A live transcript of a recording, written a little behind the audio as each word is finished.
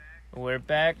We're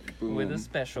back Boom. with a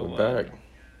special We're one. back.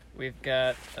 We've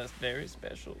got a very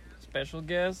special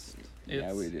guest. It's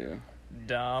Yeah, we do.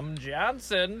 Dom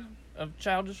Johnson of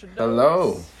Childish Adults.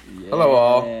 Hello. Yeah. Hello,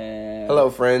 all. Hello,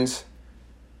 friends.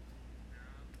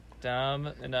 Dom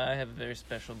and I have a very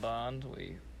special bond.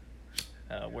 We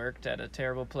worked at a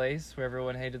terrible place where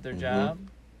everyone hated their job.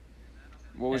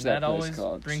 What was and that that place always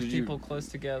called? brings people close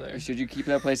together. Should you keep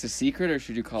that place a secret or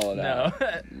should you call it No. out?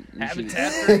 You should-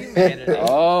 Habitat for Humanity.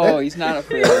 Oh, he's not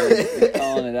afraid. He's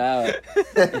calling it out.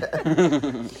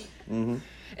 Mm-hmm.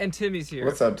 And Timmy's here.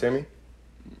 What's up, Timmy?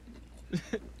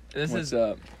 This What's is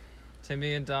up?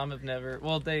 Timmy and Dom have never.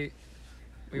 Well, we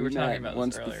were We talking met about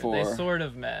once this earlier. before. They sort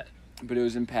of met. But it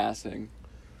was in passing.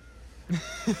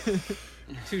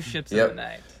 Two ships Yep. in the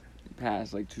night.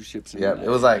 Passed like two ships in Yep. the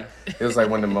It night. was like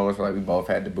one of the moments where like we both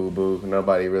had to boo boo.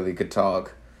 Nobody really could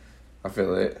talk. I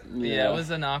feel it. Yeah, it was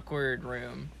an awkward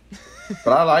room.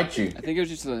 But I liked you. I think it was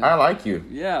just a... I like you.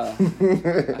 Yeah.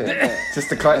 just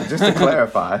to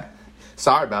clarify.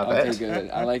 Sorry about Okay, that. good.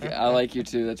 I like you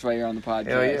too. That's why you're on the podcast.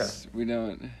 Hell yeah. We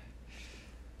don't...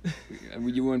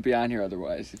 You wouldn't be on here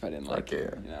otherwise if I didn't like Fuck you.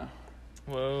 yeah. You know?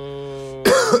 Whoa.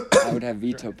 I would have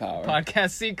veto power.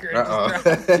 Podcast secret. Uh-oh.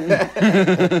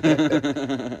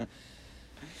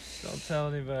 Don't tell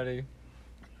anybody.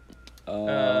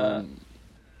 Um,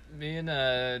 Me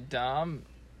and Dom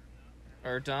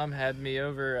had me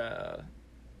over.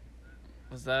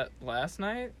 Was that last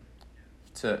night?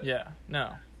 Yeah.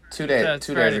 No. 2 days. That's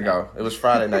 2 Friday days ago. It was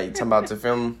Friday night. You talking about to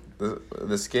film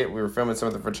the skit? We were filming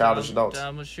something for Childish Adults.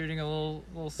 Dom was shooting a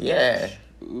little sketch. Yeah,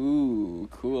 ooh,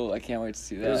 cool. I can't wait to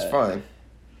see that. it was fun.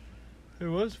 It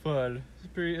was fun.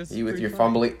 It's You with pretty your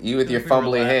fun. fumbly We were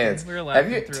fumbling laughing. hands. We were Have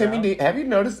laughing you, throughout. Timmy? Have you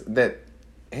noticed that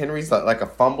Henry's like a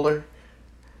fumbler?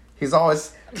 He's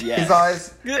always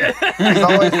Yes. he's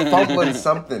always fumbling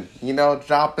something. You know,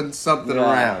 dropping something Yeah.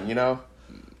 around. You know.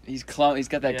 He's got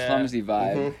that Yeah. clumsy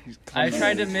vibe. Mhm. He's I clumsy.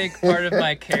 tried to make part of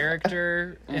my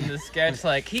character in the sketch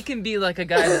like he can be like a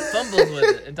guy that fumbles with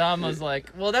it, and Dom was like,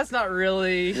 "Well, that's not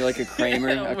really You're like a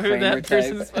Kramer, who that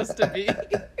person's type. supposed to be."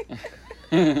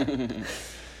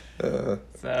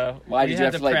 So Why, we did you had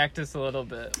have to to, like- practice a little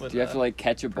bit. With Do you have to like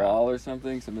catch a ball or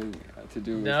something? Something to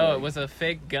do with No, like... it was a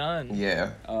fake gun.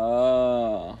 Yeah.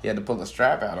 Oh. He had to pull a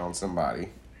strap out on somebody.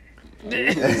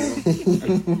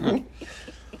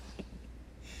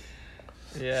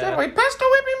 Yeah. Should we pistol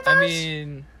whip him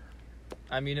first?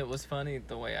 I mean, it was funny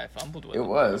the way I fumbled with It it.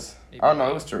 was. Oh no,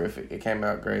 it was terrific. It came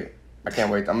out great. I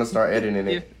can't wait. I'm gonna start editing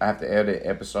it. I have to edit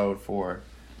episode 4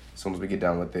 as soon as we get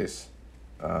done with this,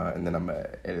 and then I'm gonna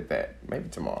edit that maybe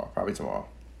tomorrow. Probably tomorrow.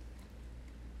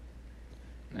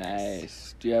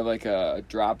 Nice. Do you have like a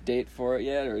drop date for it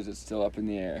yet, or is it still up in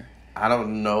the air? I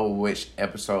don't know which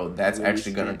episode that's Release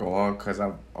actually gonna date. go on because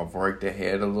I've worked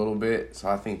ahead a little bit, so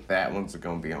I think that one's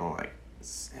gonna be on like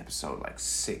episode like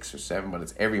 6 or 7, but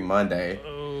it's every Monday.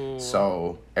 Oh.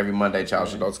 So every Monday,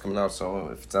 Childish Adults coming out. So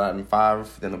if it's not in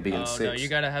 5, then it'll be in 6. No, you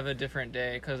gotta have a different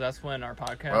day because that's when our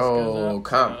podcast goes Oh, up.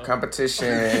 so-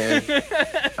 competition.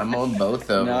 I'm on both of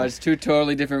them. No, it's two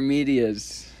totally different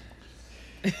medias.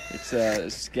 It's a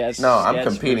sketch. No, I'm sketch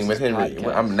competing with versus Henry.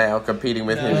 podcast. I'm now competing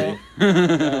with No. Henry.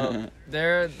 No,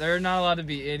 there are not allowed to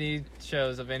be any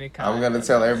shows of any kind. I'm gonna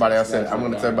tell everybody. I'm gonna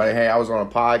Definitely tell everybody. Hey, I was on a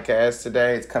podcast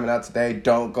today. It's coming out today.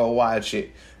 Don't go watch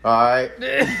it. All right.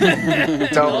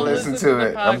 Don't listen to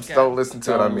it. Don't listen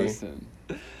to it. I Don't mean, listen.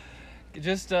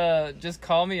 Just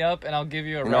call me up and I'll give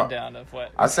you a No, rundown of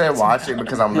what. I said watch it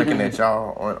because I'm looking at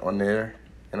y'all on there,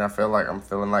 and I feel like I'm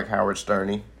feeling like Howard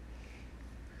Sterney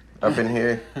up in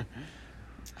here.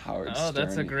 Howard Oh,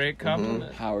 that's a Stern. great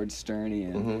compliment. Howard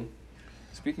Sternian. hmm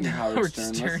Speaking of Howard, Howard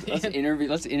Stern, let's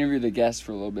Sternian. interview the guest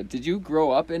for a little bit. Did you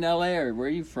grow up in LA or where are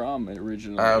you from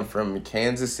originally? I'm from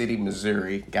Kansas City,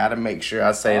 Missouri. Gotta make sure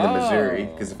I say the Missouri,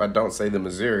 Oh. because if I don't say the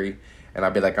Missouri, and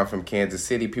I'll be like, I'm from Kansas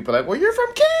City, people are like, well, you're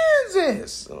from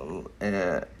Kansas.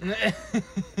 And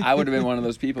I would have been one of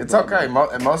those people. it's probably.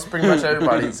 okay. Most pretty much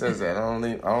everybody says that. I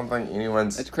don't think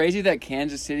anyone's. It's crazy that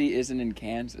Kansas City isn't in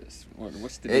Kansas.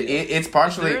 What's the deal? It's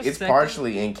partially Is there a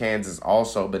partially in Kansas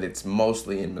also, but it's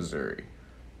mostly in Missouri.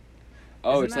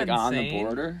 Oh, Isn't it's like that on the insane?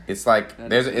 border. It's like That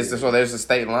there's is weird. there's a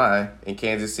state line in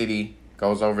Kansas City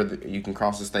goes over you can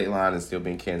cross the state line and still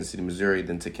be in Kansas City, Missouri,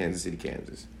 then to Kansas City,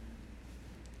 Kansas.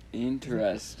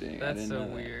 Interesting. I That's didn't so know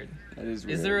that. weird. That is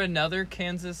weird. Is there another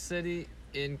Kansas City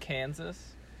in Kansas?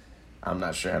 I'm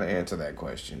not sure how to answer that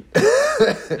question.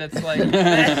 That's like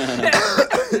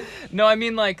no, I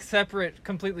mean like separate,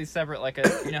 completely separate. Like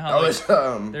how Oh, like,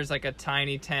 it's there's like a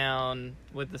tiny town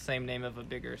with the same name of a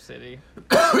bigger city.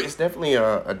 it's definitely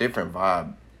a different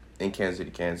vibe in Kansas City,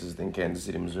 Kansas than Kansas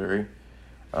City, Missouri.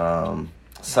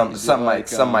 Some Is it like,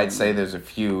 some might say there's a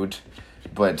feud,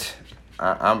 but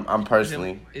I'm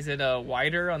personally. Is it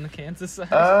wider on the Kansas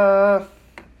side?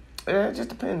 Yeah, it just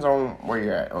depends on where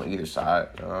you're at on either side.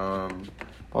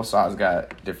 Both sides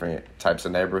got different types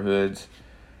of neighborhoods.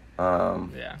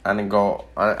 Yeah. I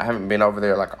haven't been over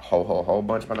there like a whole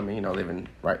bunch, but I mean, living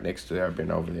right next to there, I've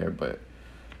been over there, but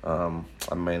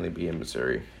I mainly be in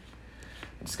Missouri.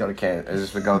 I just go to Kansas. I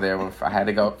just would go there if I had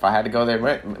to go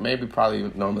there. Maybe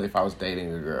probably normally if I was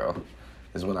dating a girl,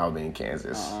 is when I would be in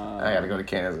Kansas. I gotta go to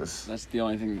Kansas. That's the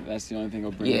only thing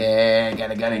I'll bring. Yeah,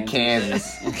 gotta go to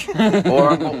Kansas.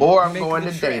 or I'm going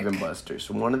to Dave and Buster's.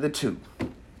 One of the two.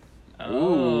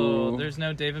 Oh, Ooh. there's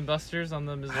no Dave and Buster's on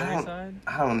the Missouri side?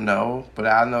 I don't know, but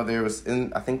I know there was.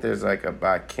 I think there's like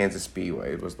by Kansas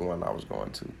Speedway was the one I was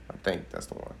going to. I think that's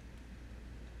the one.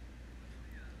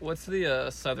 What's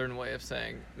the southern way of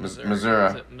saying Missouri? Missouri.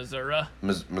 Is it Missouri?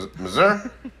 Missouri.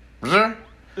 Missouri.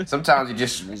 Sometimes you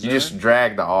just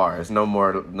drag the R's. No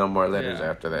more letters Yeah.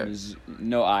 after that.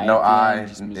 No I. No at the end, I.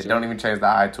 just They Missouri. don't even change the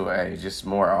I to a. Just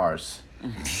more R's.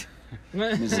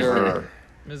 Missouri.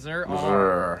 Missouri.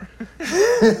 Missouri.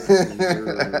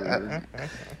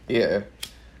 Yeah.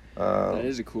 That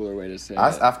is a cooler way to say it.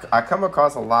 I come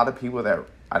across a lot of people that,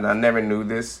 and I never knew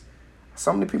this.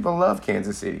 So many people love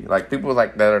Kansas City. Like people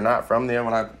like that are not from there.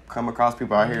 When I come across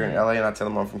people out here in LA and I tell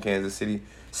them I'm from Kansas City,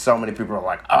 so many people are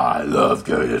like, I love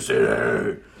Kansas City.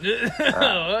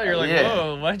 Oh, you're like, yeah.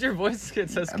 whoa, why'd your voice get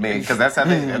so I scary? mean, because that's how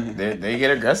they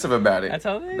get aggressive about it. That's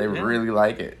how they really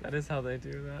like it. That is how they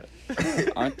do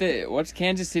that. Aren't they? What's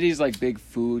Kansas City's like big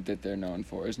food that they're known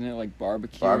for? Isn't it like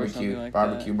barbecue? Or something like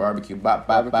barbecue, that?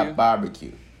 barbecue.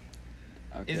 Barbecue?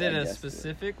 Okay, Is it I a guessed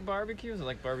specific barbecue? Is it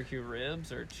like barbecue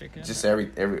ribs or chicken? Just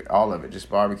every all of it, just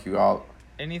barbecue all.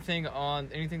 anything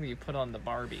that you put on the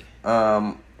Barbie.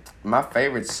 My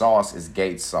favorite sauce is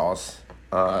Gates sauce.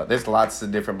 There's lots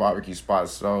of different barbecue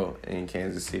spots. So in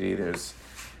Kansas City, there's.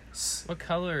 What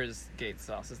color is Gates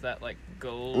sauce? Is that like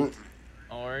gold,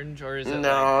 orange, or is it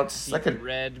No, like it's deep like a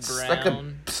red, it's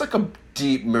brown? like a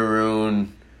deep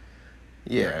maroon.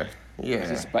 Yeah, Is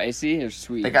it yeah. spicy or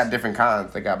sweet? They got different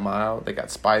kinds. They got mild. They got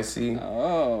spicy.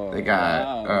 Oh. They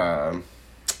got wow.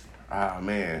 oh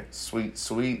man, sweet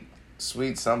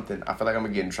something. I feel like I'm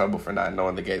gonna get in trouble for not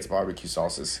knowing the Gates barbecue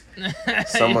sauces.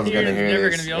 Someone's You're gonna hear never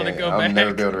this. gonna be able to and go I'll back.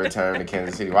 never be able to return to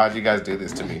Kansas City. Why'd you guys do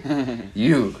this to me?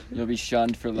 You. You'll be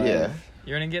shunned for life. Yeah.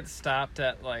 You're gonna get stopped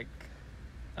at like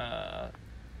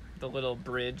the little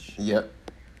bridge Yep.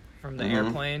 from the Mhm.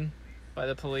 airplane by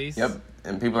the police. Yep.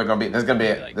 And people are gonna be. There's gonna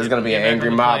be. Like, There's gonna be get an back angry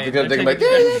on the mob. plane. They're gonna be like, They're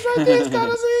 "There it is, right there. It's got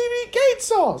us eating Gates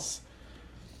sauce."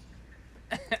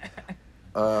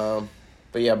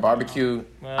 But yeah, barbecue.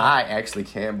 Well- I actually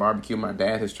can barbecue. My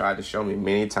dad has tried to show me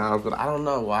many times, but I don't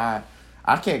know why.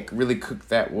 I can't really cook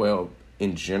that well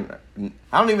in general.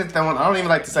 I don't even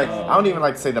like to say. I don't even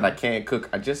like to say that I can't cook.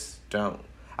 I just don't.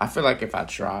 I feel like if I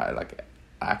try, like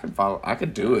I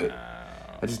could do it.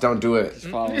 I just don't do it. Just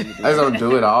following the I just don't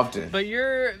do it often.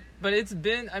 But it's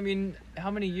been. I mean,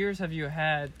 how many years have you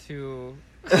had to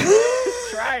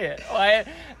try it? Well,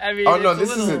 I mean, Oh no,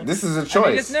 it's this is a I choice.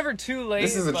 mean, it's never too late.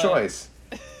 This is a but- choice.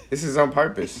 This is on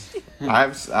purpose.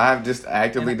 I've just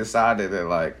actively decided that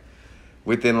like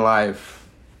within life,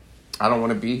 I don't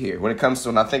want to be here. When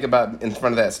I think about in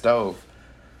front of that stove,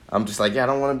 I'm just like, yeah, I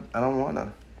don't want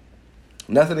to.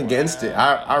 Nothing against it.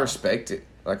 I respect it.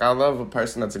 Like I love a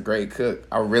person that's a great cook.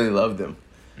 I really love them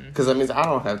because that means I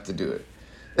don't have to do it.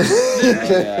 Oh,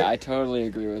 yeah, I totally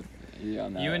agree with you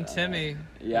on that. You and Timmy.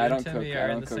 Yeah, you I and don't cook. Timmy I are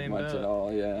in don't the cook same much boat. at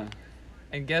all. Yeah.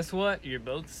 And guess what? You're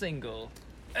both single.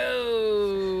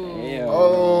 Oh. Ew.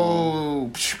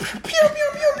 Oh, pew pew pew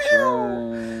pew.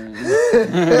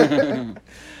 Burn.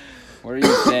 What are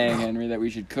you saying, Henry? That we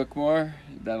should cook more?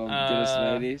 That'll get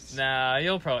us ladies. Nah,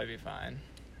 you'll probably be fine.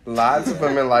 Lots of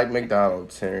women like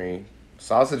McDonald's, Henry.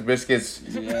 Sausage biscuits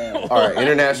Yeah. are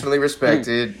internationally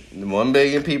respected. 1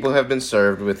 billion people have been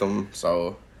served with them,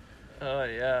 so. Oh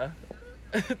yeah.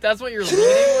 That's what you're leading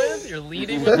with? You're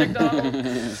leading with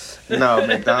McDonald's? No,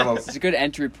 McDonald's. It's a good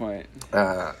entry point.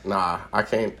 Nah, I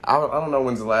can't. I don't know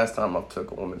when's the last time I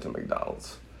took a woman to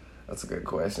McDonald's. That's a good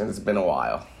question. It's been a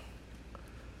while.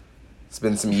 It's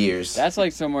been some years. That's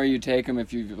like somewhere you take them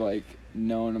if you've like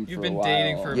known them You've for been a while.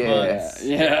 dating for Yeah. months.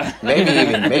 Yeah.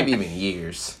 maybe even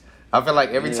years. I feel like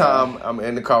every Yeah. time I'm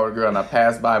in the car with a girl and I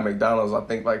pass by McDonald's, I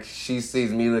think like she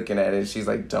sees me looking at it and she's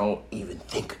like, "Don't even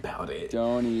think about it.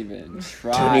 Don't even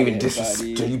try. Don't even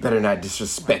buddy. You better not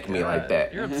disrespect me like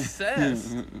that." You're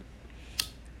obsessed.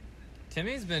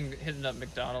 Timmy's been hitting up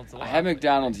McDonald's a lot. I had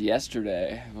McDonald's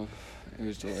yesterday. It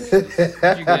was delicious.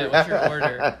 What'd you get? What's your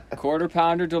order? Quarter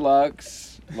pounder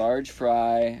deluxe, large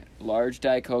fry, large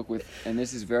Diet Coke with, and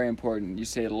this is very important, you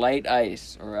say light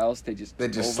ice, or else they just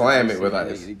slam it with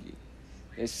ice.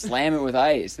 They slam it with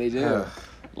ice. They do.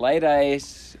 Light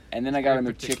ice, and then I got a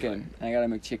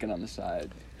McChicken. On the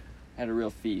side. Had a real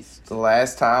feast. The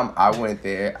last time I went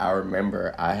there, I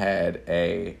remember I had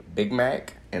a Big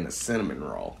Mac and a cinnamon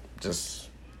roll. Just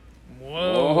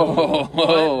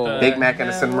Whoa. Big Mac and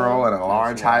a cinnamon roll and a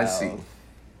large high C.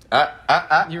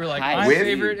 You were like, my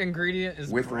favorite ingredient is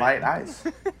with bread. light ice.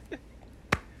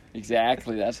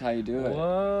 Exactly, that's how you do it.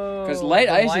 Whoa. Because light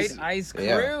ice crew.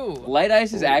 Yeah. Light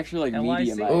ice is actually like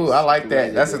medium LIC. ice. Ooh, I like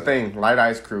that. That's the it. thing. Light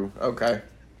ice crew. Okay.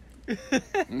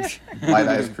 Light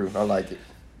ice crew. I like it.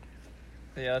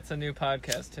 Yeah, that's a new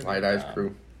podcast. Tim Light and ice Dom.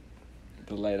 crew.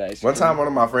 The light ice One cream. time, one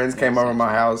of my friends came over to my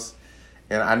house,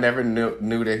 and I never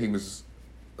knew that he was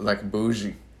like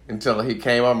bougie until he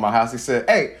came over to my house. He said,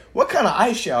 "Hey, what kind of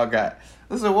ice y'all got?"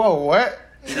 I said, "Whoa, what?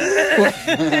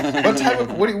 What type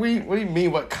of? What do you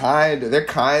mean? What kind? Are there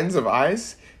kinds of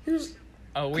ice?" He was,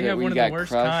 Oh, we Yeah, have we one of got the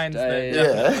worst crushed kinds.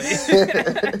 ice.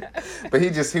 Definitely. But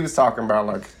he was talking about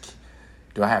like,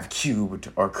 do I have cubed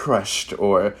or crushed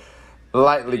or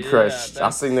lightly Yeah, crushed?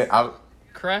 I that's- seen it.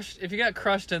 Crushed. If you got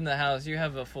crushed in the house, you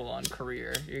have a full-on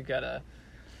career. You've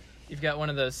got one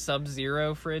of those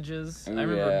Sub-Zero fridges. Ooh, I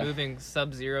remember yeah. moving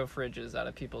Sub-Zero fridges out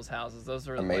of people's houses. Those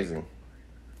are Amazing. like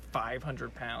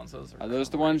 500 pounds. Those Are those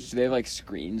the ones? Do they have like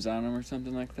screens on them or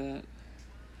something like that?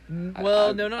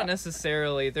 Well, no, not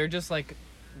necessarily. They're just like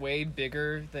way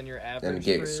bigger than your average And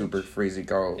get fridge super freezy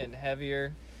cold. and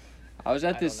heavier. I was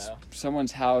at I this don't know.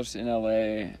 someone's house in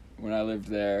LA when I lived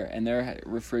there, and their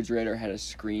refrigerator had a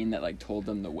screen that like told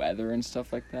them the weather and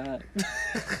stuff like that.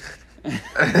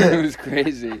 It was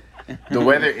crazy. The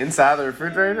weather inside the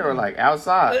refrigerator or like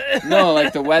outside? No,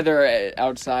 like the weather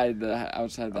outside the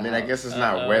house. I mean, I guess it's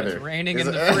not Uh-oh, weather. It's raining Is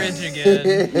in it- the fridge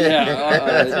again. Yeah,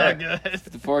 That's yeah. not good.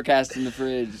 The forecast in the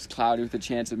fridge is cloudy with a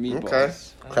chance of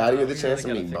meatballs, Okay. Cloudy with a We chance of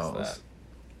really gotta fix meatballs. that.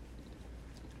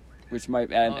 which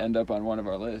might end up on one of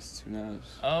our lists. Who knows?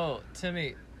 Oh,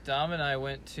 Timmy, Dom and I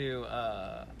went to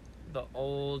the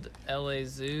old LA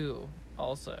Zoo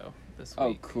also this Oh,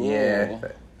 week. cool. Yeah.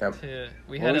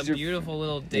 We What had was a your beautiful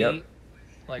little date, Yep.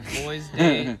 like boys'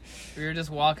 date. We were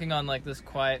just walking on like this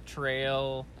quiet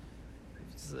trail.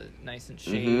 It's nice and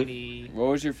shady. What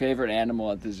was your favorite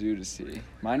animal at the zoo to see?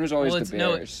 Mine was always Well, the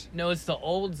bears. no, it's the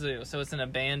old zoo, so it's an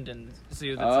abandoned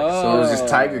zoo. That's So it was just Oh,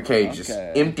 tiger cages.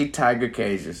 okay. Empty tiger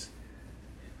cages.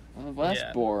 Well, that's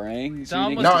Yeah. boring. So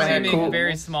Dom you was No, it didn't had assuming cool-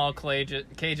 very small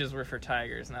cages were for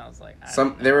tigers, and I was like,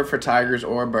 They were for tigers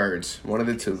or birds. One of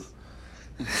the two.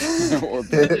 or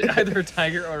either a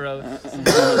tiger or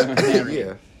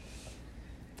Yeah.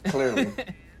 Clearly.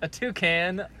 a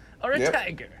toucan or a Yep.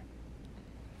 tiger.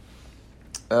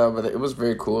 But it was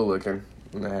very cool looking.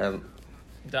 And I had,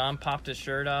 Dom popped his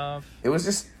shirt off. it was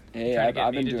just Hey, Trying to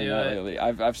I've get me been to doing do that it. lately.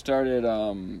 I've started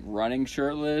running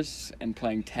shirtless and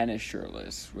playing tennis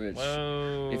shirtless, which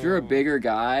Whoa. if you're a bigger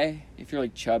guy, if you're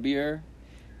like chubbier,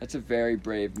 that's a very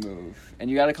brave move. And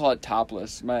you got to call it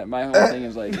topless. My whole thing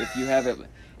is like if you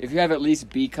have at least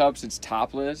B cups, it's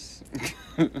topless.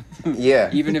 yeah.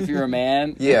 Even if you're a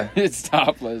man, Yeah. it's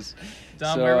topless.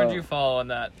 Dom, So- where would you fall on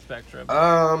that spectrum?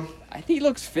 I I think he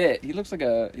looks fit. He looks like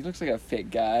a fit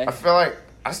guy.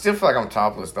 I still feel like I'm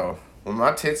topless though. When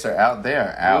my tits are out, they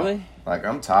are out. Really? Like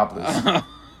I'm topless.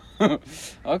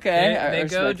 Okay, I they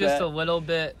go respect just that. a little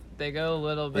bit. They go a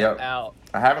little bit Yep. out.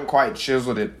 I haven't quite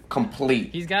chiseled it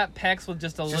complete. He's got pecs with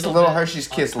just a Just little. a little bit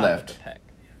Hershey's on Kiss top left. of the pec.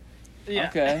 Yeah.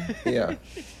 Okay. Yeah.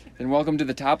 Then welcome to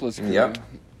the topless crew. Yep.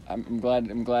 I'm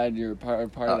glad you're part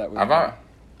of that. With I've me. al-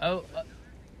 Oh,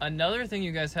 another thing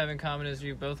you guys have in common is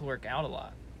you both work out a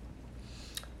lot.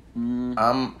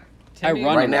 I'm Timmy,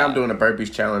 run right a now. I'm lot. doing a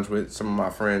burpees challenge with some of my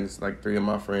friends. Like 3 of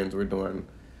my friends. We're doing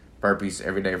burpees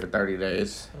every day for 30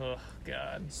 days. Oh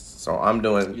God. So I'm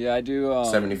doing Yeah, I do.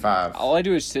 75. All I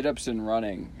do is sit-ups and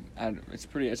running. It's a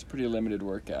pretty limited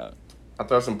workout. I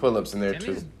throw some pull-ups in there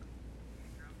Timmy's, too.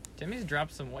 Timmy's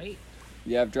dropped some weight.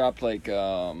 Yeah, I've dropped like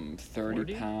 30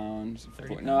 40? pounds.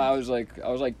 30 No, I was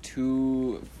like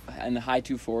two in the high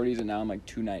 240s, and now I'm like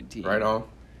 219. Right on.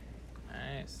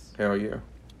 Nice. Hell yeah.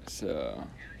 So,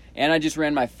 and I just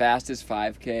ran my fastest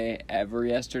 5K ever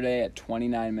yesterday at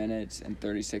 29 minutes and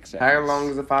 36 seconds. How long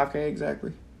is the 5K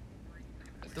exactly?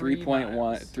 3.1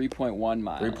 miles. 3.1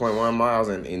 miles. 3.1 miles.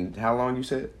 And in how long you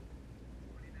said?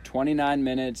 29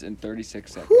 minutes and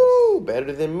 36 seconds. Woo!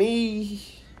 Better than me.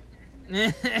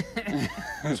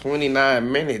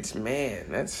 29 minutes, man.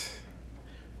 That's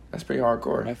pretty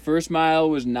hardcore. My first mile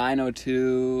was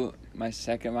 9:02. My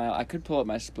second mile, I could pull up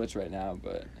my splits right now,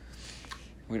 but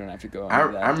We don't have to go. I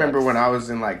Into that remember depth. when I was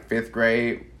in like 5th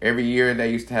grade. Every year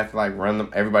they used to have to like run them.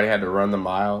 Everybody had to run the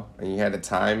mile, and you had to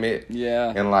time it.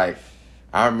 Yeah. And like,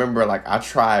 I remember like I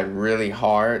tried really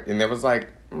hard, and there was like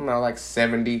like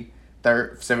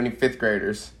 75th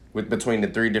graders with between the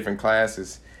 3 different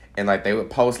classes, and like they would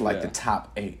post like the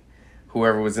top 8.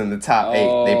 Whoever was in the top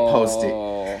 8, they posted.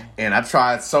 And I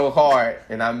tried so hard,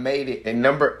 and I made it in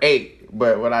number 8.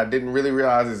 But what I didn't really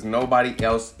realize is nobody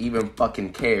else even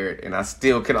fucking cared, and I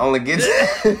still could only get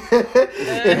in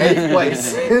 8th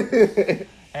place.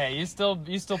 Hey, you still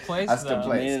placed. I still though.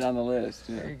 placed. Made it on the list.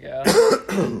 Yeah. There you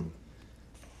go.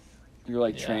 You were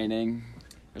like Yeah. training.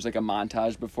 There's like a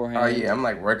montage beforehand. Oh yeah, I'm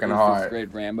like working Your hard. 5th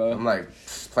grade Rambo. I'm like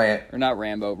playing. Or not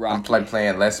Rambo, Rocky. I'm like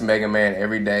playing less Mega Man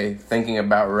every day, thinking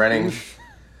about running.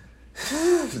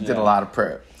 Just did a lot of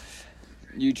prep.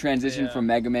 You transitioned Yeah. from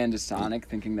Mega Man to Sonic,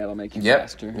 thinking that'll make you Yep.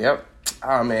 faster. Yep.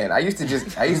 Oh man, I used to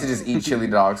just eat chili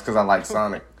dogs because I like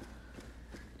Sonic.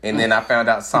 And then I found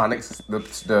out Sonic's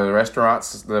the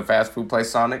restaurants, the fast food place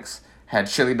Sonic's had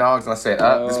chili dogs, and I said,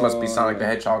 this must be Sonic the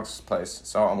Hedgehog's place.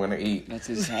 So I'm gonna eat That's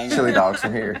his hangout. chili dogs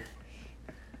from here.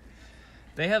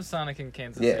 They have Sonic in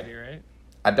Kansas Yeah. City, right?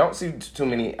 I don't see too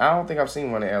many. I don't think I've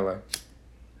seen one in LA.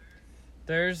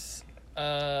 There's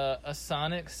a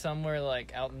Sonic somewhere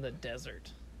like out in the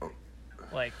desert,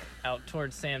 like out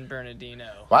towards San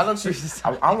Bernardino. Why don't you?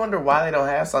 I wonder why they don't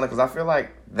have Sonic, because I feel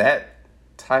like that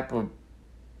type of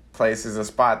place is a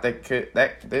spot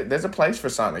there's a place for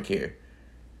Sonic here.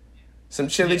 Some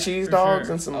chili cheese for dogs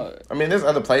sure. and some. I mean, there's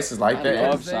other places like I that.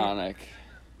 love They- Sonic.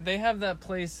 They have that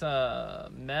place,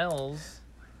 Mel's,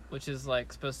 which is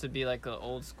like supposed to be like an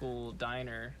old school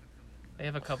diner. They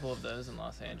have a couple of those in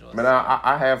Los Angeles. But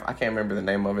I can't remember the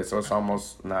name of it, so it's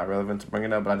almost not relevant to bring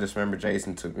it up. But I just remember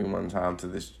Jason took me one time to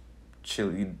this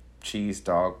chili cheese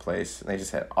dog place, and they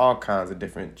just had all kinds of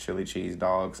different chili cheese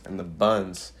dogs, and the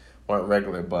buns weren't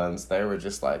regular buns. They were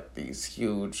just like these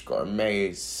huge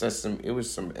gourmet sesame. It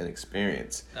was an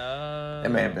experience. It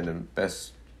may have been the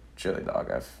best chili dog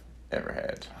I've ever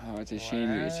had. Oh, it's a shame.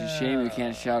 It's a shame we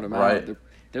can't shout them Right. out.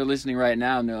 They're listening right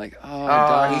now, and they're like, "Oh, Oh,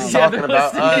 dog. he's Yeah, talking they're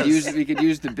about listening. We could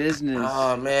use the business."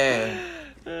 Oh man,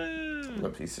 I'm a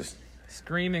piece of.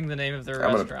 Screaming the name of their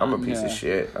I'm restaurant. a piece of Yeah.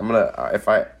 shit. I'm gonna if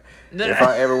I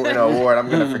ever win an award, I'm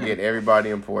gonna forget everybody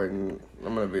important.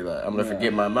 I'm gonna be like, I'm gonna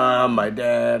forget my mom, my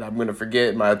dad. I'm gonna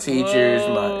forget my teachers.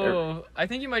 Whoa. I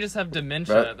think you might just have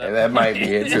dementia at that That point. might be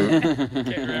it too. Can't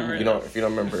remember. If you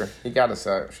don't remember, you gotta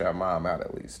shout mom out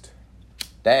at least.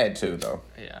 Dad too though.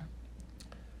 Yeah.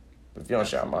 But if you don't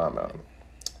shout mom out,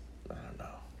 I don't know.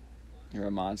 You're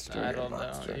a monster. I don't know.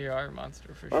 monster. You are a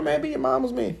monster for Or sure. maybe your mom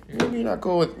was me. Maybe you're not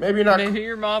cool with. Maybe you're not. Maybe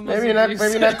your mom was Maybe you're not. Maybe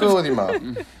you're not abusive. cool with your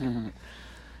mom.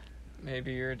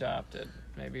 Maybe you're adopted.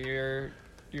 Maybe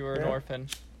you were an Yeah. orphan.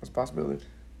 That's a possibility.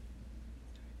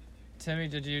 Timmy,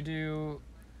 did you do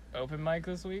open mic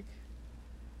this week?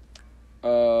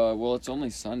 Well, it's only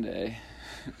Sunday.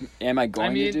 Am I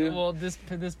going to do? well, this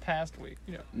past week.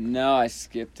 You know. No, I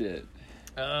skipped it.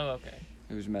 Oh, okay.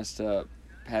 It was messed up.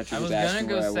 Patrick I was asking gonna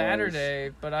where I go was. Saturday,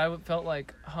 but I felt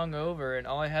like hungover, and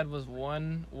all I had was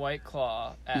one White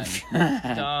Claw at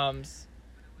Dom's.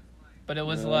 But it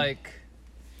was Really? like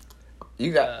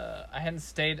You got. I hadn't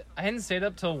stayed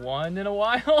up till 1 in a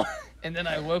while, and then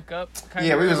I woke up.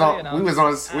 Yeah, we was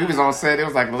on set. It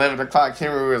was like 11:00.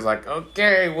 Henry was like,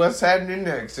 "Okay, what's happening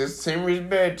next? It's Henry's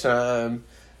bedtime.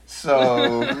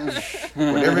 So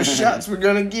whatever shots we're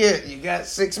gonna get, you got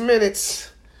 6 minutes."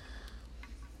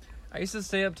 I used to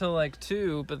stay up till like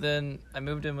 2, but then I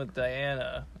moved in with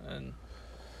Diana, and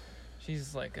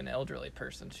she's like an elderly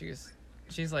person.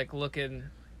 She's like looking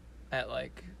at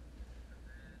like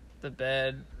the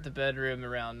bedroom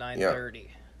around 9:30.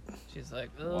 She's like,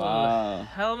 "Oh, Wow.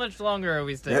 how much longer are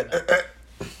we staying up?"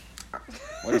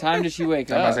 What time did she wake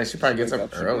I'm about up? to say she probably gets wake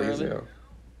up super early as hell.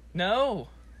 No,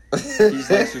 She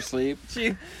likes her sleep.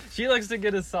 she likes to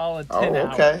get a solid 10 Oh,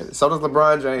 hours. okay. So does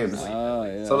LeBron James. Oh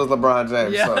yeah. So does LeBron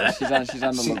James. Yeah. So She's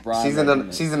on the LeBron. she's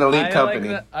regimen. an elite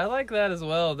company. I like that as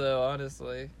well, though.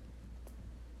 Honestly,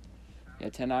 Yeah,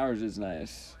 10 hours is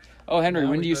nice. Oh, Henry, No,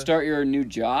 when we do you both- start your new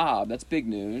job? That's big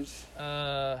news.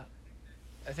 I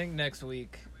think next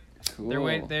week. Cool.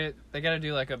 They got to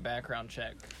do like a background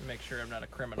check to make sure I'm not a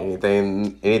criminal.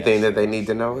 Anything that they need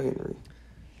to know, Henry.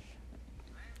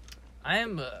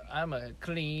 I'm a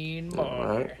clean boy.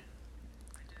 Alright.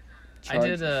 I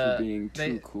did Charged for being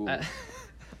too cool.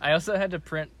 I also had to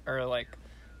print or like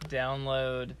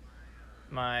download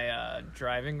my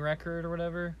driving record or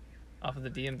whatever off of the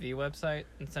DMV website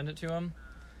and send it to them.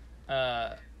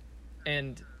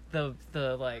 And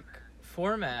the like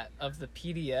format of the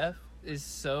PDF is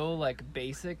so like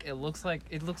basic. It looks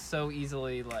so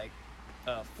easily like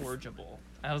forgeable.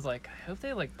 I was like, I hope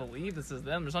they like believe this is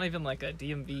them. There's not even like a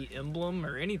DMV emblem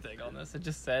or anything on this. It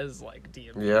just says like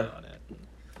DMV on it.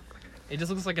 It just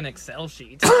looks like an Excel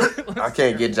sheet. I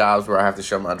can't get jobs where I have to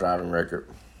show my driving record.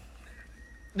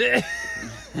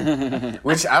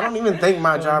 Which I don't even think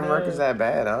my driving record's that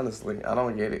bad, honestly. I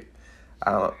don't get it.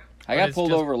 I got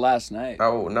pulled over last night.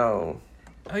 Oh, no.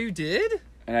 Oh, you did?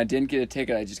 And I didn't get a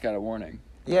ticket. I just got a warning.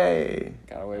 Yay.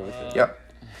 Got away with it. Yep.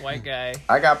 White guy.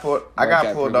 I got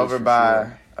pulled over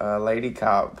by a lady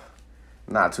cop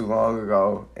not too long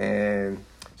ago, and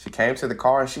she came to the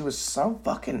car, and she was so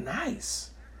fucking nice.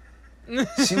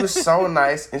 She was so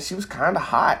nice, and she was kind of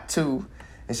hot, too.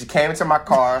 And she came into my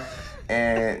car,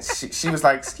 and she was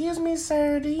like, "Excuse me,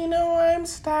 sir, do you know why I'm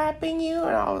stopping you?"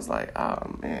 And I was like,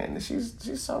 "Oh, man, she's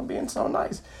so being so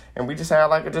nice." And we just had,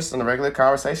 like, just a regular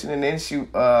conversation, and then she,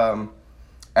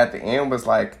 at the end was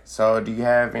like, "So, do you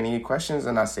have any questions?"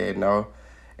 And I said, "No."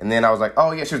 And then I was like,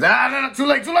 "Oh, yeah." She was like, no, too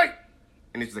late.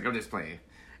 And she's like, "I'm just playing."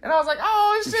 And I was like,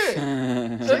 "Oh,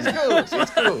 shit. She's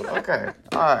cool. Okay.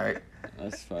 All right."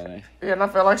 That's funny. Yeah, and I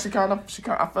felt like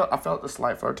I felt a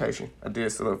slight flirtation. I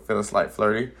did sort of feel a slight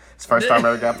flirty. It's the first time I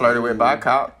ever got flirted with by a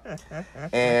cop.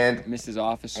 And Mrs.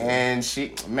 Officer. And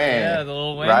she, man. Yeah, the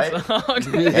little Wayne right? song.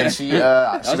 And she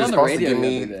was supposed to give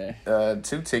me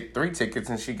three tickets,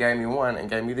 and she gave me one and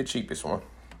gave me the cheapest one.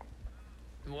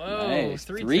 Whoa, Nice.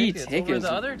 three tickets. What were tickets.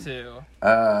 the other two?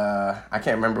 I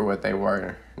can't remember what they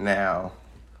were now.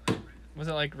 Was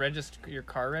it like your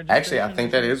car registration? Actually, I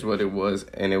think that is what it was,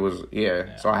 and it was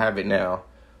so I have it now.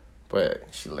 But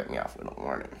she let me off with a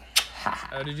warning.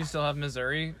 Oh, did you still have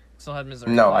Missouri? Still had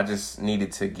Missouri? No, I just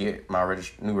needed to get my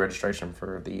new registration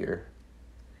for the year.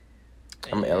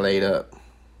 I'm LA'd up.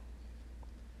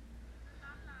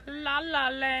 La La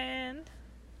Land.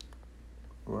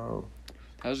 Whoa.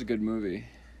 That was a good movie.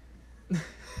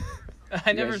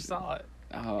 I never saw it.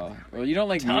 Oh, well, you don't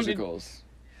like musicals.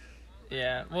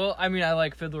 Yeah, well, I mean, I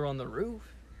like Fiddler on the Roof.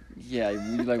 Yeah,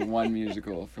 you like one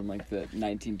musical from like the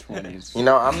 1920s. You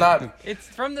know, I'm not. It's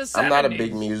from the 70s. I'm not a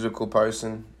big musical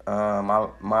person. My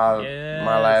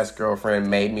last girlfriend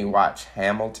made me watch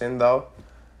Hamilton though.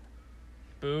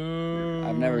 Boo.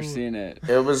 I've never seen it.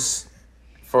 It was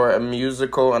for a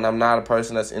musical, and I'm not a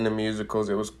person that's into musicals.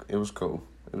 It was cool.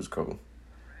 It was cool.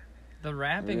 The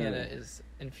rapping in Really? it is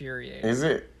infuriating. Is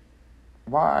it?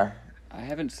 Why? I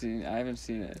haven't seen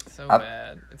it. It's so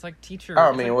bad. It's like teacher. I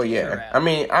it's mean, like well, teacher yeah.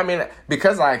 rap. I mean,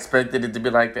 because I expected it to be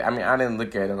like that. I mean, I didn't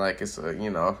look at it like it's a, you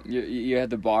know. You had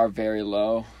the bar very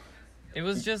low. It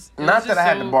was just. Not that I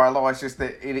had the bar low. It's just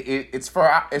that it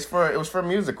was for a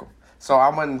musical. So I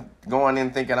wasn't going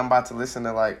in thinking I'm about to listen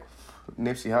to like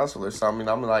Nipsey Hussle or something.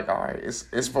 I'm like, all right,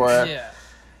 it's for Yeah.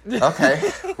 okay.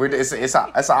 It's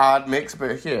an odd mix,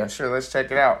 but yeah, sure, let's check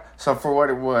it out. So for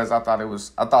what it was, I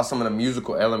thought some of the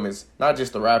musical elements, not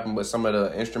just the rapping, but some of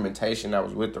the instrumentation that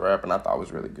was with the rapping, I thought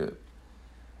was really good.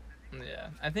 Yeah.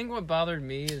 I think what bothered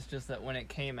me is just that when it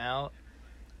came out,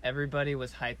 everybody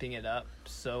was hyping it up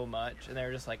so much, and they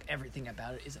were just like, everything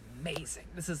about it is amazing.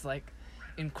 This is like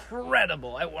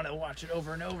incredible. I want to watch it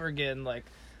over and over again. Like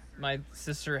my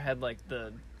sister had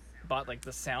bought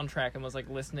the soundtrack and was like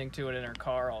listening to it in her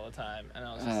car all the time, and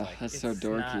I was just like, that's it's so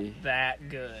dorky. not that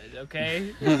good,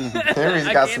 okay? Henry's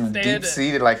I got can't some stand deep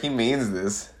seated, like he means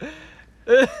this.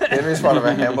 Henry's part of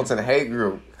a Hamilton hate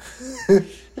group.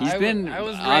 I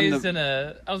was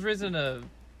raised in a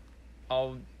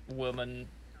all woman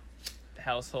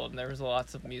household, and there was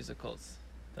lots of musicals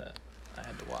that I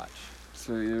had to watch.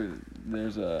 So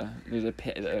there's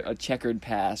a checkered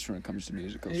past when it comes to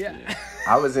musicals. Yeah. For you.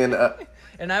 I was in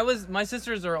And my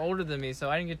sisters are older than me, so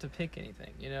I didn't get to pick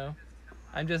anything, you know?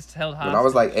 I'm just held hostage. when I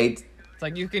was like 8. It's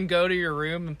like you can go to your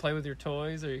room and play with your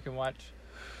toys, or you can watch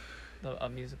a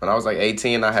musical. When I was like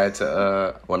 18, I had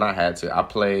to. I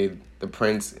played the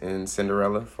Prince in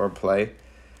Cinderella for a play,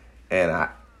 and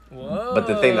Whoa. But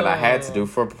the thing that I had to do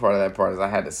for part of that part is I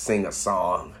had to sing a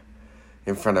song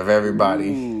in front of everybody.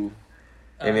 Ooh.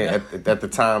 And at the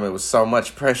time, it was so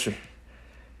much pressure.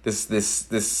 This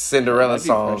Cinderella Might be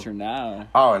song. pressure now.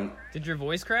 Oh, and Did your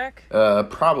voice crack?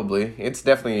 probably. It's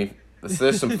definitely.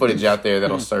 There's some footage out there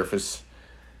that'll surface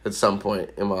at some point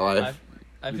in my life.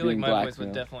 I You're feel like being my voice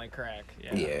would blackmailed. definitely crack.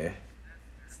 Yeah. Yeah.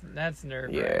 That's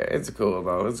nerve. Yeah, it's cool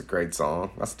though. It's a great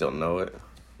song. I still know it.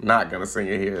 Not gonna sing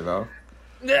it here though.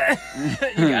 you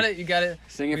got it.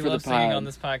 Sing it We for the love singing pod. on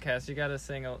this podcast. You got to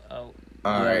sing a All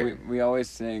Yeah, right. we always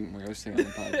sing. We always sing on the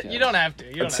podcast. You don't have to.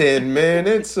 You don't have to. 10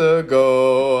 minutes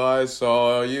ago, I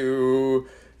saw you,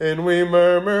 and we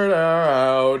murmured our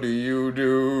how do you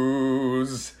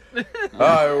do's.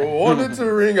 I wanted to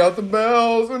ring out the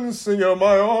bells and sing out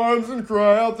my arms and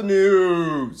cry out the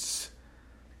news.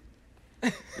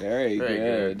 Very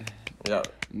good. Yeah.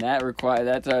 And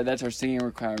that's our singing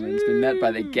requirement. It's been met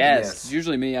by the guests. Yes. It's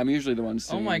usually me. I'm usually the one Oh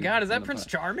singing. my God, is that on the Prince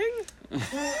pod. Charming?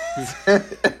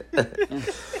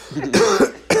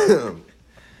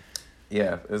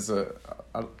 Yeah,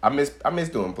 I miss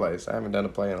doing plays. I haven't done a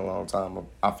play in a long time.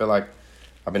 I feel like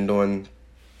I've been doing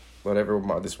whatever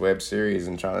with this web series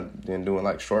and doing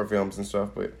like short films and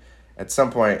stuff. But at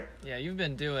some point, Yeah, you've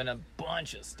been doing a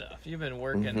bunch of stuff. You've been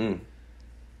working,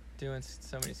 doing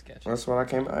so many sketches. that's what I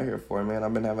came out here for, man.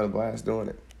 I've been having a blast doing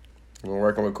it. I've been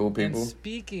working with cool people. And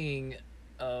speaking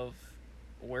of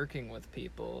working with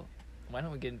people, why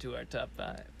don't we get into our top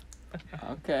 5?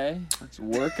 Okay, let's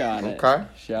work on it. Okay.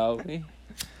 Shall we?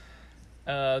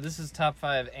 This is top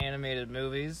 5 animated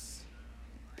movies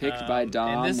Picked by Dom.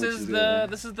 and this which is the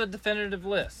this is the definitive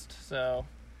list. So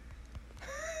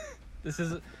this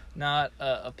is not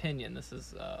opinion. This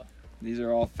is These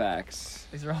are all facts.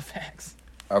 these are all facts.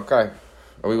 Okay.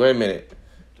 Wait a minute.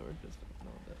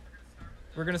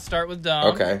 We're gonna start with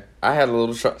Dom. Okay. I had a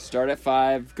little trouble. Start at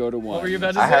 5, go to 1. What were you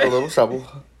about to I say? had a little trouble.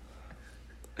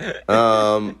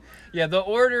 Yeah, the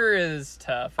order is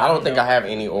tough. I don't think know I have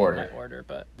any order. my order,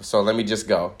 but So let me just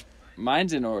go.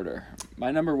 Mine's in order.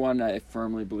 My number 1, I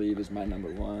firmly believe, is my number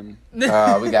 1. We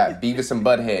got Beavis and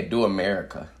Butthead, Do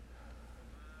America.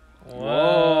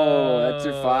 Whoa, that's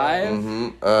your 5?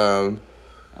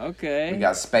 Mm-hmm. Okay. We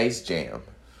got Space Jam.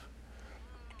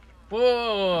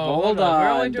 Whoa, Hold We're on,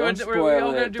 only doing, don't we're spoil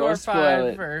all gonna it, do don't our spoil 5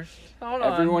 it. first. Hold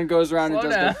on. Everyone goes around and Slow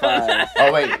does their down. 5.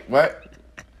 Oh wait, what?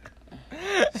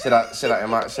 Can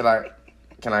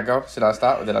I go? Should I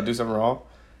stop? Did I do something wrong?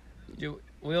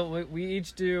 We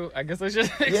each do. I guess I should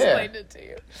have explained it to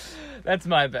you. That's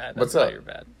my bad. That's What's not up? your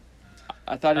bad.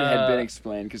 I thought it had been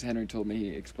explained because Henry told me he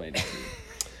explained it to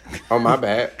me. Oh, my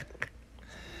bad.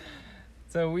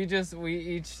 So we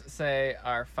each say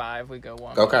our 5. We go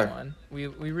one Okay. by one. We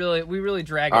really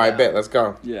drag it All right, out. bet. Let's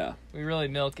go. Yeah. We really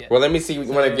milk it. Well, let me see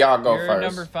one of y'all go your first.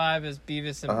 number 5 is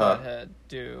Beavis and Uh-huh. Butthead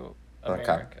Do Okay.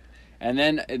 America. And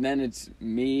then it's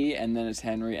me, and then it's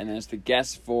Henry, and then it's the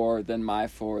guest 4, then my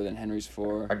 4, then Henry's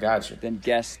 4, I got you. then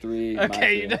guest 3.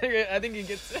 Okay, my 3. I think he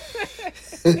gets.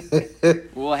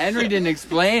 Well, Henry didn't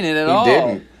explain it at He all.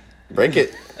 didn't. Break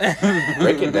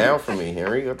it down for me,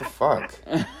 Henry. What the fuck?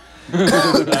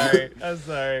 I'm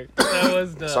sorry. That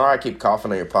was dumb. Sorry, I keep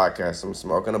coughing on your podcast. I'm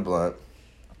smoking a blunt.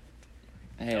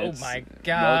 Hey, Oh it's my Welcome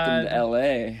God. to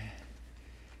L.A.,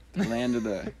 the land of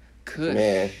the Kush.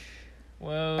 Man,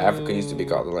 Whoa. Africa used to be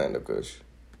called the land of Kush.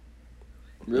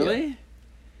 Really?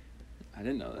 I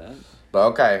didn't know that. But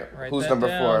okay, Write who's that number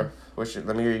down. 4?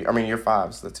 Let me hear. Your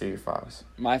 5s. Let's hear your 5s.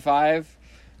 My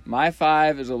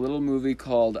 5 is a little movie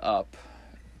called Up.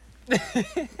 You guys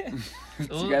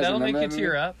That'll remember make you that tear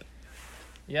movie? up.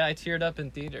 Yeah, I teared up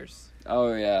in theaters.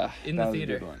 Oh, yeah. In That the was a good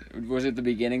theater. one. Was it the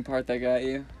beginning part that got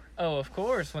you? Oh, of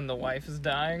course, when the wife is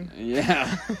dying.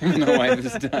 Yeah. My wife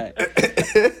is dying.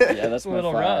 Yeah, that's It's a my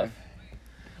little 5. rough.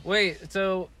 Wait,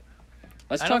 so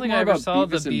Let's I don't talk think more I ever about saw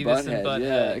the Beavis and Beavis and Butthead. Yeah,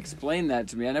 Butthead. explain that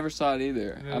to me. I never saw it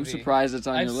either. I'm Movie. surprised it's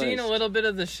on I've your list. seen a little bit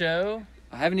of the show,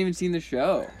 I haven't even seen the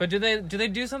show. but do they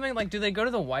do something like do they go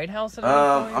to the White House at any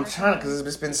point? I'm or trying because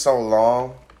it's been so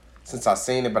long since I've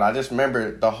seen it, but I just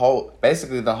remember the whole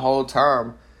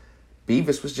time,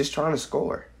 Beavis was just trying to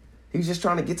score. He was just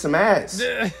trying to get some ass.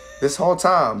 something? This whole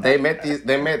time they met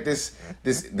this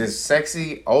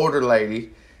sexy older lady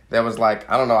that was like,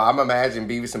 I don't know, I'm imagining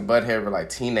Beavis and Butthead were like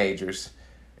teenagers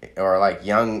or like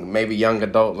maybe young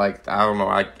adult, like I don't know,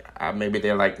 I maybe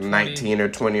they're like 19 or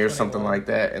 20 or something 21. like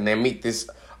that, and they meet this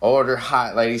older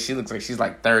hot lady. She looks like she's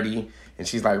like 30, and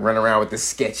she's like running around with this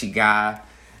sketchy guy,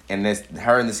 and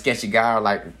her and the sketchy guy are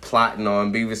like plotting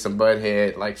on Beavis and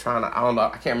Butthead, like trying to, I don't know,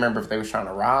 I can't remember if they were trying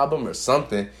to rob him or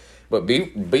something. But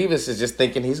Beavis is just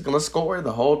thinking he's gonna score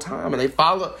the whole time, and they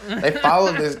follow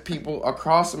these people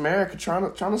across America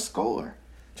trying to score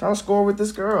with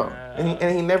this girl,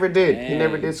 and he never did. He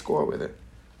never did score with her,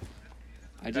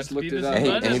 I just That's looked it Beavis up. and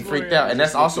he Butthead freaked for out. you. And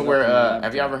that's also where up.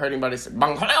 have you ever heard anybody say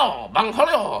 "Bang Holio, Bang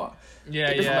Holio"? Yeah,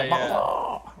 Get this yeah, from the Bang yeah.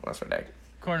 Holio. That's what that.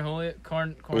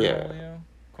 Corn Yeah. Julio?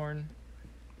 Corn.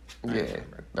 Yeah,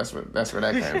 that's where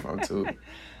that came from too.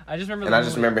 I just remember. And the I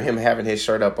just movie. remember him having his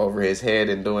shirt up over his head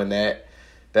and doing that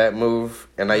move.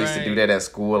 And I used to do Right. that at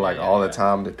school like Yeah, all the yeah.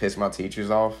 time to piss my teachers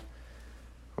off.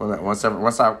 Once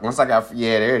I got,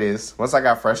 yeah, there it is. Once I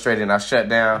got frustrated and I shut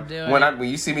down. doing When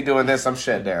you see me doing this, I'm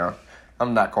shut down.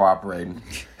 I'm not cooperating.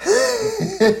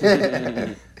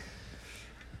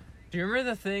 Do you remember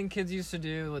the thing kids used to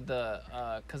do with the,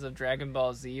 because of Dragon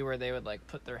Ball Z, where they would, like,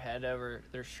 put their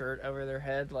shirt over their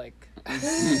head, like,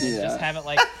 just have it,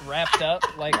 like, wrapped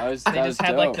up? Like, they just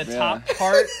had, like, the top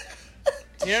part.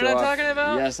 You know what I'm talking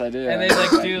about? Yes, I do. And they, like,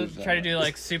 try to do,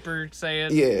 like, Super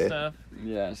Saiyan stuff.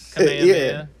 Yes.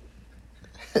 Kamehameha.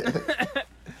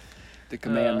 The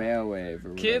Kamehameha wave.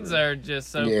 Or kids are just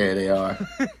so Yeah, cool. they are.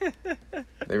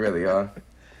 They really are.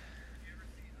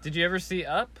 Did you ever see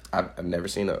Up? I've never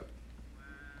seen Up.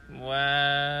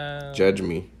 Wow. Judge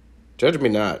me. Judge me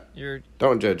not.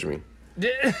 Don't judge me.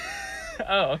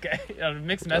 Oh, okay.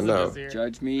 Mixed messages here.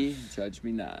 Judge me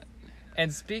not.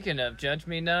 And speaking of Judge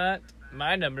Me Not,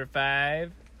 my number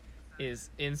 5 is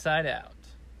Inside Out.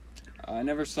 I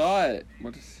never saw it.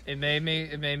 It made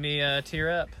me tear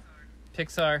up.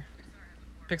 Pixar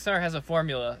has a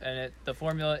formula, and the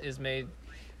formula is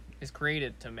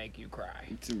created to make you cry.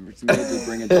 It's made to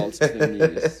bring adults to their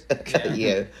knees.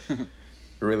 Yeah.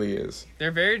 It really is. They're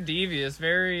very devious,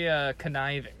 very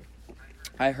conniving.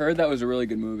 I heard that was a really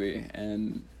good movie,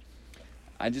 and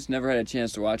I just never had a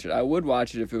chance to watch it. I would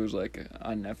watch it if it was like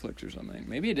on Netflix or something.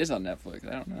 Maybe it is on Netflix.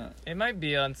 I don't know. It might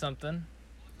be on something.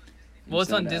 Well,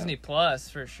 it's on Disney Plus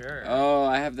for sure. Oh,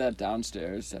 I have that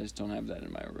downstairs. I just don't have that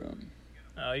in my room.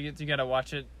 Oh, you gotta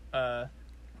watch it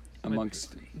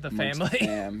amongst the family.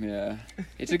 Yeah,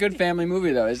 it's a good family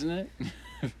movie though, isn't it?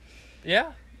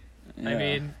 Yeah. I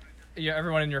mean,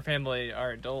 everyone in your family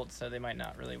are adults, so they might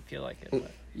not really feel like it.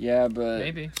 But yeah, but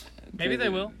maybe they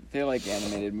will. They like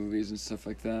animated movies and stuff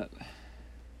like that.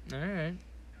 All right.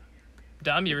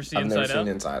 Dom, you ever see I've Inside never Out? seen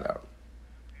Inside Out.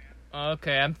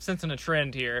 Okay, I'm sensing a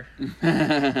trend here.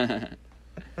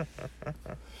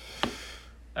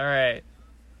 All right.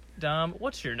 Dom,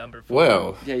 what's your number 4?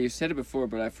 Well. Yeah, you said it before,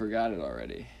 but I forgot it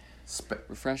already.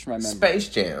 Refresh my memory. Space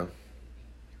Jam.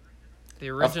 The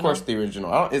original? Of course, the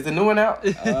original. Is the new one out?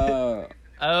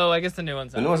 Oh, I guess the new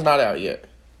one's out. The new one's not out yet.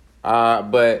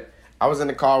 But I was in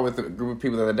the car with a group of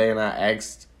people the other day, and I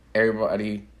asked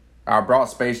everybody. I brought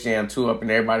Space Jam 2 up,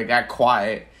 and everybody got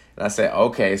quiet. And I said,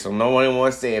 okay, so no one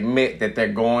wants to admit that they're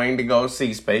going to go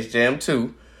see Space Jam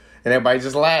 2. And everybody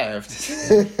just laughed.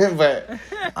 But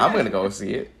I'm going to go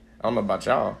see it. I don't know about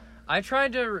y'all. I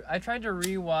tried to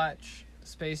rewatch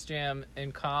Space Jam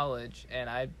in college, and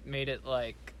I made it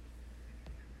like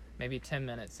maybe 10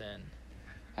 minutes in.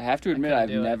 I have to admit,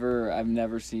 I've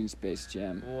never seen Space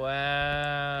Jam.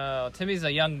 Wow, Timmy's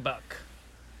a young buck.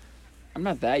 I'm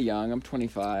not that young. I'm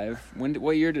 25.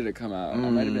 What year did it come out? I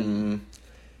might have been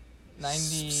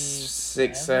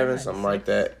 96, 7, something like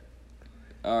that.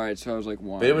 All right, so I was like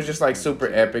 1. But it was just like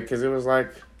super epic because it was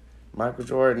like Michael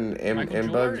Jordan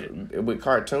and Bugs with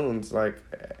cartoons, like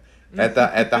at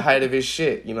the height of his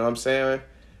shit. You know what I'm saying?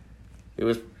 It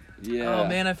was. Yeah. Oh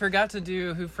man, I forgot to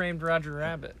do Who Framed Roger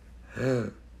Rabbit.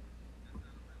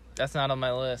 That's not on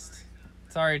my list.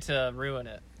 Sorry to ruin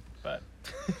it, but.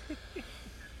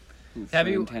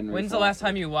 When's the last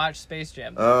time you watched Space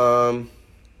Jam?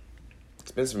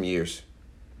 It's been some years.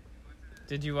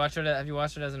 Did you watch it? Have you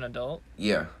watched it as an adult?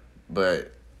 Yeah,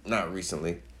 but not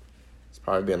recently. It's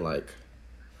probably been like.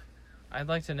 I'd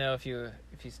like to know if you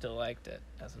still liked it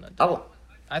as an adult.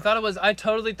 I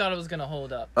totally thought it was gonna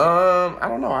hold up. I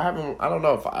don't know. I don't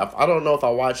know if I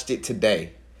watched it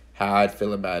today, how I'd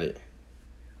feel about it.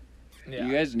 Yeah.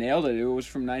 You guys nailed it. It was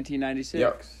from 1996.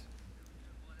 Yep.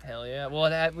 Hell yeah.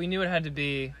 Well, we knew it had to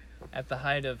be at the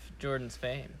height of Jordan's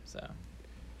fame, so.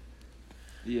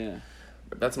 Yeah.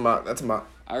 But that's my.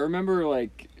 I remember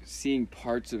like seeing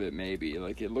parts of it. Maybe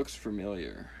like it looks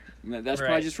familiar. That's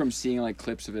probably just from seeing like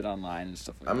clips of it online and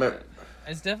stuff like that.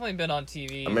 It's definitely been on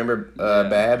TV. I remember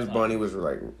Babs Bunny was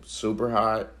like super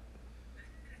hot.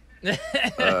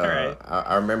 Right.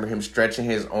 I remember him stretching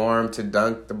his arm to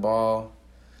dunk the ball.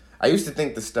 I used to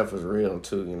think this stuff was real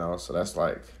too, you know. So that's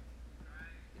like.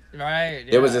 Right.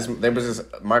 Yeah. There was this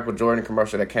Michael Jordan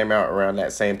commercial that came out around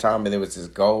that same time, and there was this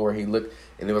goal where he looked,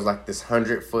 and it was like this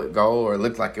 100-foot goal, or it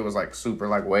looked like it was like super,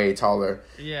 like way taller.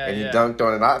 Yeah. And he dunked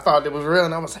on it. I thought it was real,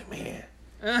 and I was like, man,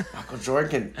 Michael Jordan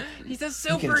can. He's a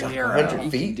superhero. He can jump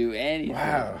 100 feet. He can do anything.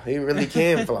 Wow, he really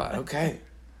can fly. Okay.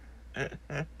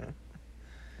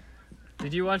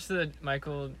 Did you watch The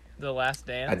Last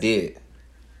Dance? I did.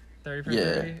 30 for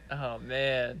 30? Oh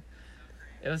man.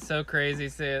 It was so crazy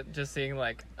just seeing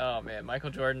like, oh man, Michael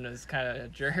Jordan is kind of a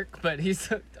jerk, but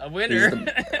he's a winner.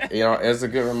 It's a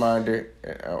good reminder.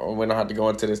 We don't have to go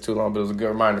into this too long, but it was a good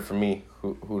reminder for me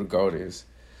who the GOAT is.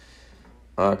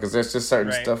 Because there's just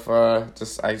certain stuff, I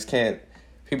just can't.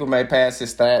 People may pass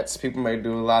his stats, people may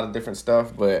do a lot of different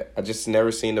stuff, but I just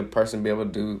never seen a person be able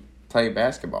to play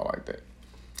basketball like that.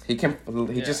 He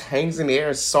just hangs in the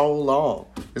air so long.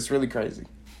 It's really crazy.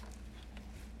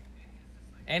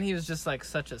 And he was just like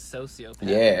such a sociopath.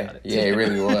 Yeah, about it, yeah, he too.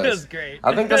 really was. It was great.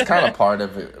 I think that's kind of part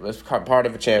of it. That's part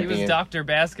of a He champion. was Dr.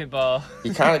 Basketball.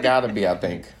 You kind of got to be, I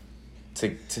think.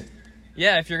 To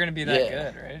Yeah, if you're gonna be that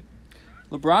Yeah. good, right?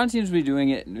 LeBron seems to be doing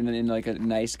it in like a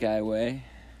nice guy way.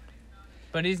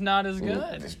 But he's not as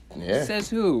good. Yeah. Says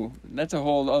who? That's a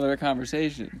whole other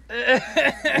conversation.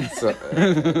 So,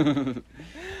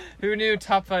 Who knew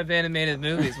top 5 animated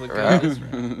movies would go Right. this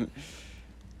route?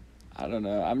 I don't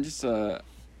know. I'm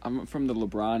from the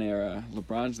LeBron era.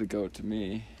 LeBron's the GOAT to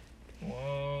me.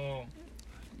 Whoa.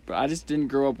 But I just didn't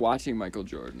grow up watching Michael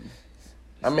Jordan.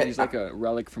 I mean, he's like a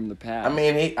relic from the past. I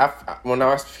mean, when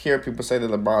I hear people say that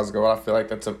LeBron's goal, I feel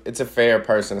like it's a fair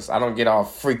person. I don't get all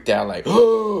freaked out like,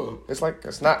 oh, it's like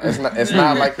it's not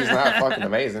like he's not fucking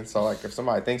amazing. So like, if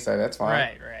somebody thinks that, that's fine.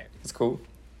 Right. It's cool.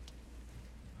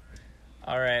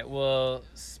 All right. Well,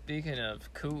 speaking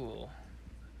of cool,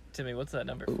 Timmy, what's that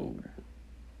number 4?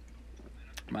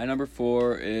 My number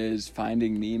 4 is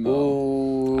Finding Nemo.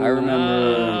 Ooh. I remember.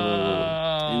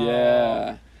 Oh.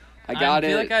 Yeah. I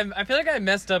feel like I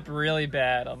messed up really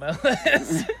bad on my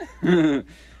list.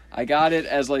 I got it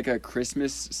as like a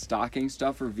Christmas stocking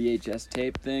stuffer VHS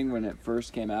tape thing when it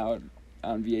first came out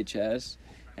on VHS.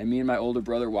 And me and my older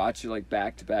brother watched it like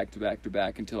back to back to back to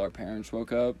back until our parents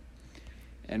woke up.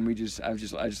 And I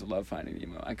just love Finding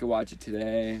Nemo. I could watch it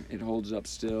today. It holds up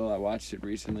still. I watched it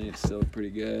recently. It's still pretty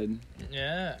good.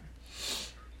 Yeah.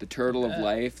 The Turtle of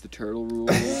Life, the Turtle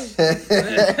Rules.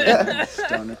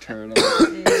 Stoner Turtle.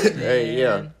 Hey,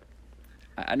 yeah.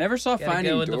 I never saw Gotta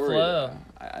Finding go with the Dory. flow. though.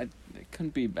 I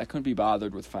couldn't be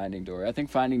bothered with Finding Dory. I think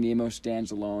Finding Nemo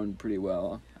stands alone pretty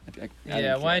well. I Yeah,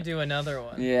 didn't why care. do another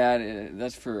one? Yeah,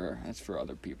 that's for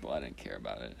other people. I didn't care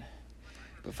about it.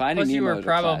 But Finding Plus, you Nemo were is a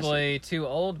classic. probably too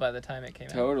old by the time it came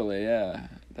out. Totally, yeah.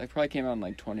 That probably came out in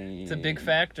like 20. It's a big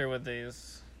factor with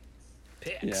these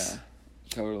picks. Yeah,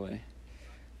 totally.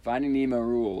 Finding Nemo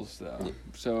rules though.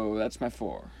 So that's my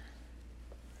 4.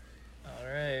 All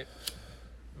right.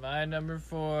 My number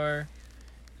 4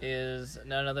 is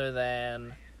none other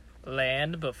than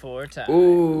Land Before Time.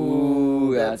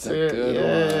 Ooh, that's a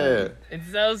good one.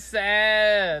 It's so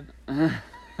sad.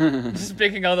 Just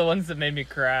picking all the ones that made me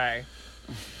cry.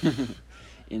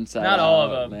 Inside Not Out, all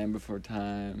of them. Land Before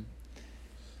Time.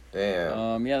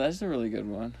 Damn. Yeah, that's a really good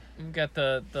one. We've got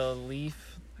the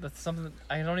leaf. That's something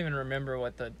I don't even remember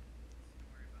what the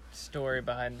story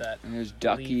behind that. And there's Leaf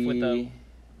Ducky. with the-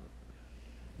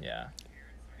 Yeah.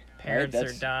 Parents are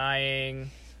that's- dying.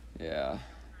 Yeah.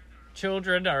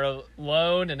 Children are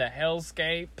alone in a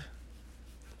hellscape.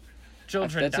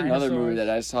 Children. That's another movie dinosaurs. that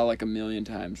I saw like a million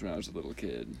times when I was a little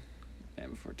kid.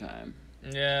 Land Before Time.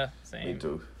 Yeah, Me same.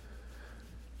 too.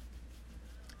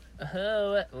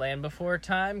 Oh, Land Before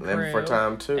Time. Land crew. Before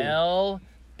Time too.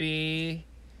 LBTC.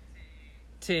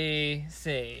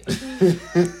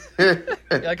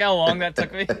 Like how long that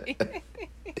took me.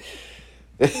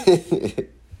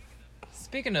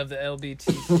 Speaking of the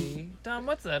LBTC, Dom,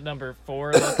 what's that number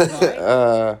 4 looking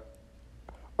like?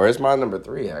 Or it's my number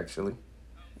 3 actually.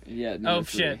 Yeah. Oh number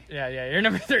 3. shit! Yeah, you're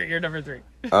number 3. You're number 3.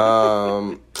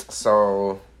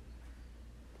 So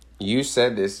you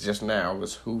said this just now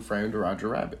was Who Framed Roger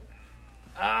Rabbit.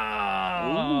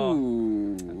 Oh,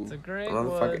 Ooh. it's a great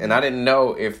Motherfucker. one. And I didn't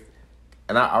know if,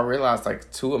 and I realized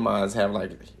like 2 of mine have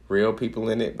like real people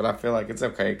in it, but I feel like it's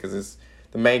okay because it's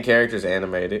the main character's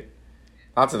animated.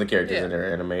 Lots of the characters Yeah. in there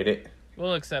are animated.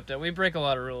 We'll accept it. We break a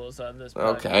lot of rules on this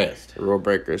Okay, podcast. rule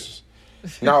breakers.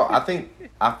 No, I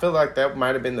feel like that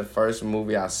might have been the first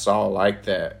movie I saw like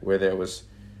that, where there was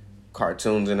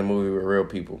cartoons in a movie with real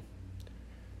people.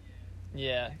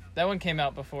 Yeah, that one came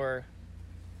out before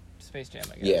Space Jam,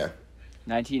 I guess. Yeah,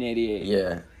 1988.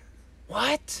 yeah.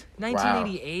 What?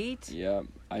 1988? Yep.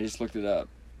 I just looked it up.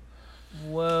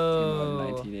 Whoa.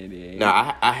 1988. No,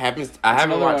 I haven't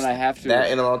another watched one I have to-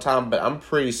 that in a long time, but I'm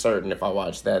pretty certain if I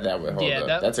watched that would hold Yeah,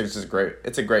 up. That's just great.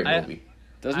 It's a great movie.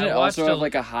 Doesn't I it also watched have a-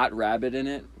 like a hot rabbit in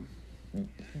it?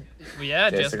 Yeah,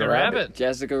 Jessica Jessica Rabbit. Rabbit.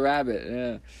 Jessica Rabbit,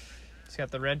 yeah. She's got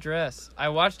the red dress. I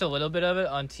watched a little bit of it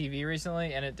on TV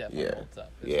recently, and it definitely Yeah. holds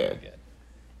up. It's Yeah. really good.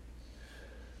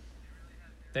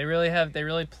 They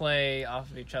really play off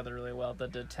of each other really well. The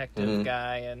detective Mhm.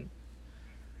 guy and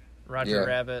Roger Yeah.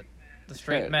 Rabbit, the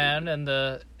straight Okay. man, and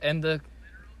the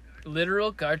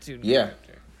literal cartoon Yeah.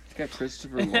 character. It's got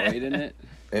Christopher Lloyd in it.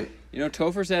 And You know,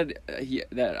 Topher said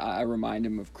that I remind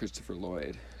him of Christopher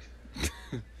Lloyd.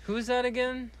 Who's that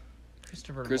again?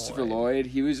 Christopher Lloyd.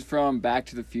 He was from Back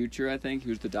to the Future, I think. He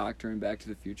was the doctor in Back to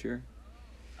the Future.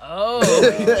 Oh,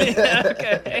 yeah,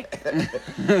 okay.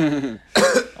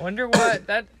 I wonder what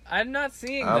that. I'm not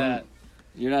seeing that.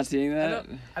 You're not seeing that?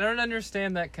 I don't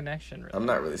understand that connection. Really. I'm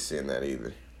not really seeing that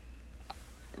either.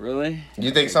 Really?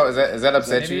 You think so? Is that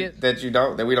upset Maybe you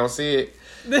that we don't see it?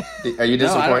 Are you No,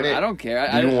 disappointed? I don't care.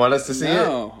 Do you want us to see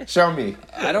it? Show me.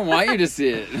 I don't want you to see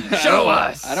it. Show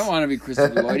us. I don't want to be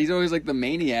Christopher Lloyd. He's always like the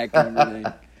maniac and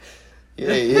everything.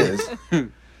 Yeah, he is.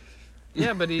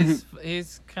 Yeah, but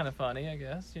he's kind of funny, I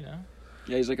guess. Yeah,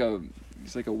 he's like a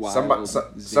wild.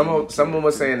 Someone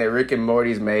was saying that Rick and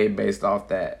Morty's made based off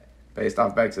Back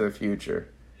to the Future.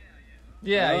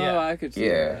 Yeah, yeah. I could see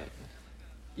Yeah. that.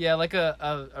 Yeah, like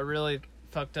a really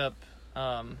fucked up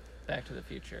Back to the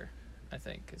Future, I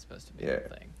think, is supposed to be the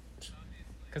thing.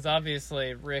 Because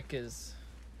obviously Rick is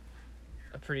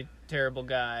a pretty terrible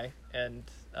guy, and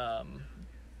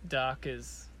Doc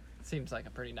seems like a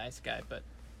pretty nice guy, but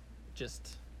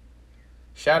just...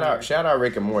 Shout out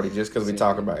Rick and Morty just because we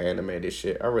talk about animated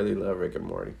shit. I really love Rick and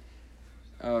Morty.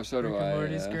 Oh, so do Rick I. and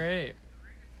Morty's yeah. great.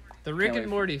 The Rick and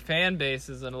Morty fan base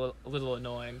is a little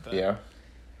annoying, but... Yeah.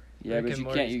 Yeah, Rick but and you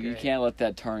Morty's you great. can't let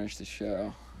that tarnish the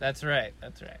show. That's right.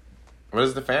 What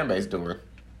is the fan base doing?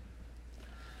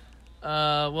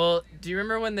 Well, do you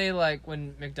remember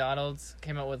when McDonald's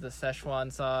came out with the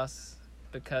Szechuan sauce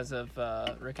because of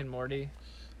Rick and Morty?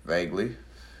 Vaguely.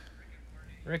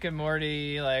 Rick and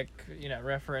Morty,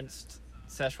 referenced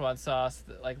Szechuan sauce,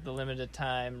 the limited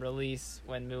time release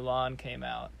when Mulan came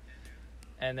out.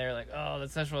 And they're like, oh, the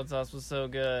Szechuan sauce was so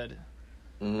good,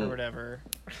 or whatever.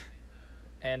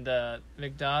 And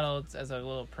McDonald's, as a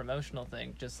little promotional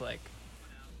thing, just,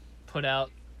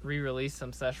 re-released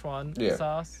some Szechuan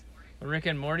sauce. Rick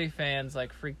and Morty fans,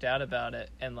 freaked out about it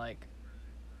and,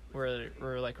 were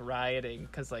rioting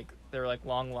because, there were,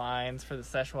 long lines for the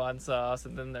Szechuan sauce,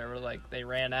 and then they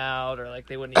ran out, or,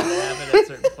 they wouldn't even have it at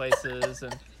certain places,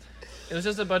 and it was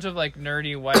just a bunch of,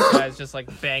 nerdy white guys just,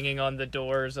 banging on the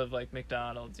doors of,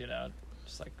 McDonald's,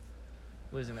 just,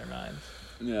 losing their minds.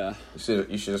 Yeah.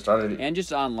 You should have started it. And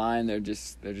just online, they're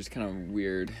just kind of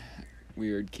weird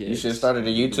kids. You should have started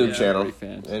a YouTube channel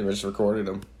and just recorded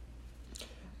them.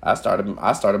 I started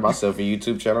myself a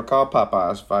YouTube channel called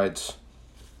Popeye's Fights.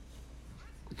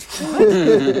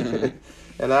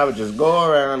 And I would just go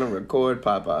around and record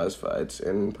Popeye's Fights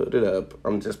and put it up.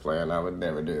 I'm just playing. I would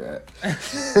never do that.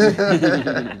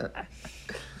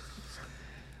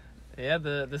 Yeah,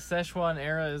 the Szechuan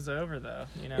era is over, though.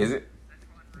 Is it?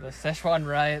 The Szechuan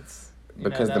riots.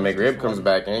 Because the that was McRib just comes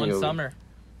back one annually. summer.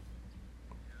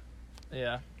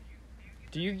 Yeah.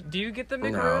 Do you get the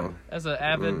McRib as an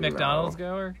avid McDonald's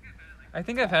goer? I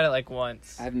think I've had it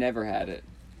once. I've never had it.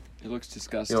 It looks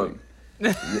disgusting.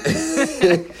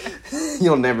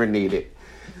 You'll never need it.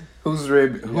 Whose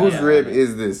rib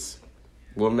is this?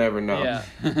 We'll never know.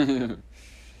 Yeah.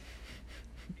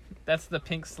 That's the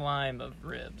pink slime of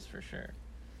ribs for sure.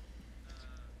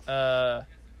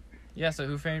 Yeah, so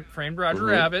Who Framed Roger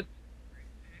Rabbit?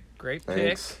 Great pick.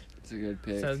 Thanks. It's a good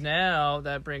pick. So now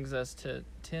that brings us to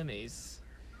Timmy's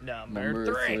number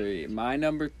three. My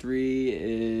number 3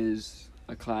 is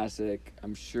a classic.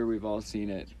 I'm sure we've all seen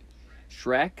it.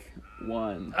 Shrek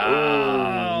 1. Oh,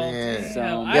 man. So,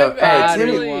 I'm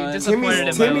Timmy- really disappointed in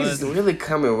my Timmy's list. really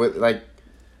coming with I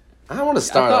don't want to I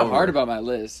start thought over. hard about my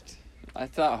list.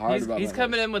 He's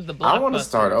coming in with the blockbusters. I want to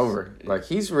start over.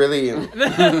 He's really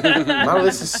my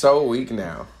list is so weak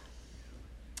now.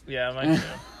 Yeah, mine too.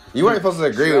 You weren't supposed to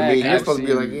agree with me. Shrek, You're supposed to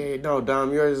be I've like, seen- yeah, no,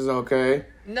 Dom, yours is okay.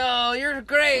 No, you're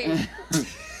great.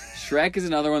 Shrek is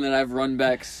another one that I've run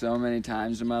back so many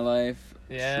times in my life.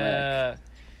 Yeah. Shrek.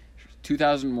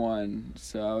 2001.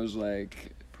 So I was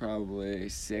probably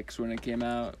 6 when it came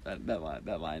out. That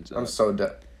lines up. I'm so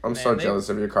they- jealous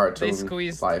of your cartoon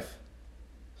squeezed- life,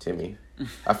 Timmy.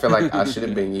 I feel like I should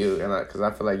have been you, because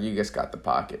I feel like you just got the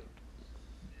pocket.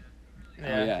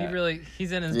 Yeah, yeah.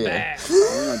 he's in his Yeah. bag.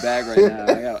 I'm in my bag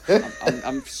right now.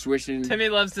 I'm swishing. Timmy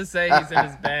loves to say he's in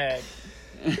his bag.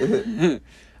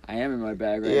 I am in my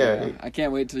bag right Yeah. now. I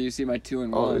can't wait till you see my 2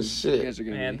 and 1. Oh, shit. You guys are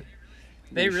gonna Man, be.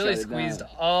 They gonna really shut it squeezed down.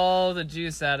 all the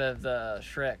juice out of the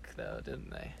Shrek, though,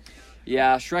 didn't they?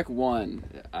 Yeah, Shrek 1.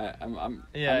 I'm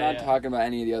Yeah, not yeah. talking about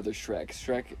any of the other Shreks.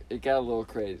 Shrek, it got a little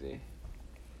crazy.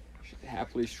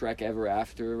 Happily Shrek Ever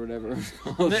After or whatever it was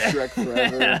called. Shrek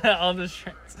Forever. All the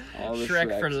Shreks. All the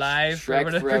Shrek for Shreks. life. or Shrek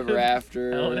whatever Forever the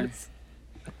After. hell it is.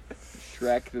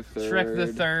 Shrek the Third. Shrek the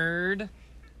Third.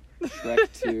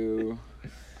 Shrek 2.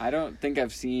 I think I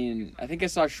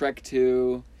saw Shrek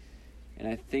 2, and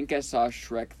I think I saw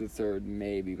Shrek the Third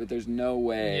maybe, but there's no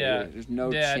way. Yeah. There's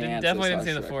no Yeah, chance. definitely I didn't saw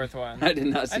see the Shrek. fourth one. I did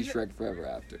not see I Shrek Forever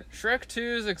After. Shrek 2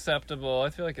 is acceptable.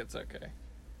 I feel like it's okay.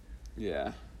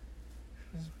 Yeah.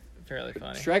 Fairly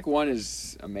funny. Shrek 1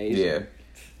 is amazing. Yeah.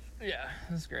 Yeah,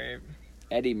 that's great.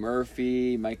 Eddie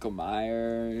Murphy, Michael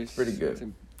Myers. Pretty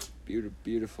good. It's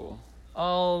beautiful.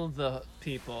 All the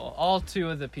people. All two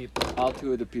of the people. All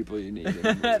two of the people you need in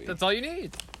a movie. That's all you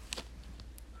need.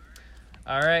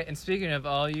 All right, and speaking of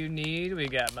all you need, we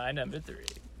got my number 3.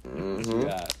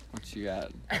 What you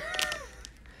got?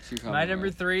 My number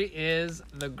 3 is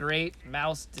The Great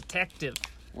Mouse Detective.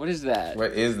 What is that?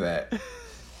 What is that?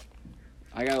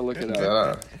 I gotta look it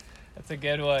up. That's a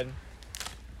good one.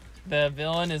 The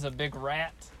villain is a big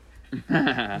rat.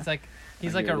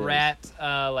 He's like a rat,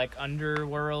 like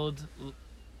underworld,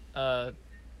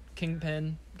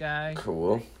 kingpin guy.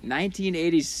 Cool.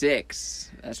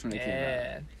 1986. That's when it came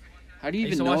out. How do you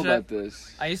even know about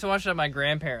this? I used to watch it at my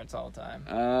grandparents all the time.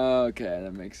 Oh, okay,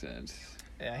 that makes sense.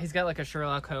 Yeah, he's got like a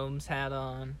Sherlock Holmes hat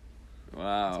on.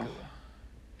 Wow.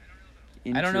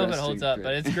 Cool. I don't know if it holds up,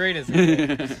 but it's great as a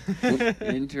pick.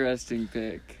 Interesting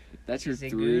pick. That's your It's a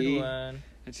 3. good one.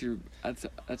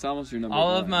 That's almost your number 1.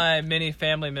 All of my many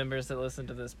family members that listen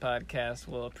to this podcast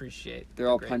will appreciate. They're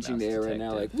all punching the air right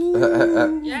now, like,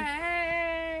 woo!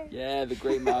 Yay! Yeah, The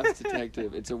Great Mouse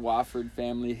Detective. It's a Wofford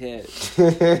family hit.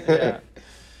 Yeah.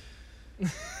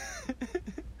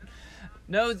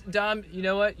 No, Dom, you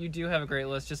know what? You do have a great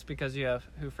list just because you have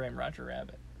Who Framed Roger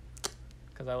Rabbit.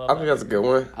 Because I love I think that's a good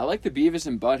one. I like the Beavis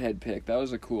and Butthead pick. That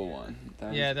was a cool one.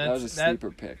 That was a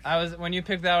sleeper pick. When you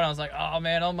picked that one, I was like, oh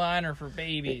man, all mine are for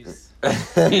babies.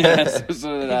 Yes,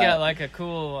 so did You I. got like a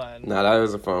cool one. No, that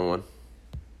was a fun one.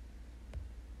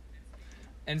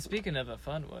 And speaking of a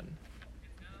fun one,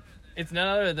 it's none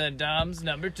other than Dom's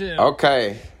number 2.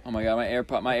 Okay. Oh my god, my could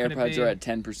it AirPods be? are at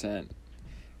 10%. Do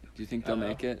you think they'll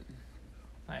make it?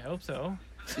 I hope so.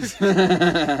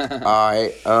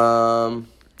 Alright,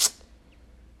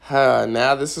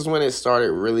 now this is when it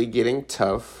started really getting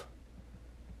tough.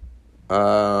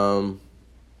 And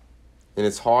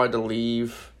it's hard to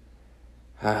leave.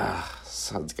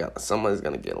 Someone's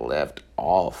gonna get left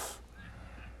off.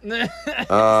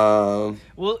 Well,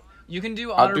 you can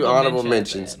do I'll do honorable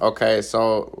mentions. then. Okay,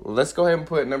 so let's go ahead and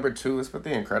put number 2. Let's put The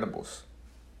Incredibles.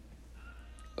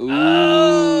 Ooh.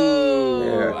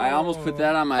 Yeah. I almost put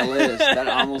that on my list. That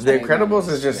almost The made my Incredibles list.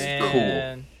 is just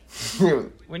Man.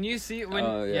 cool. When you see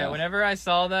Oh, yeah. whenever I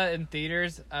saw that in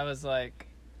theaters, I was like,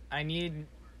 I need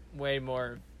way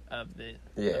more of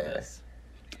this.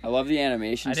 I love the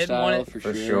animation I didn't style want it- for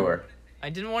For sure. sure. I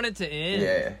didn't want it to end.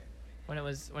 Yeah. When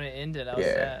it ended, I was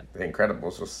Yeah. sad. The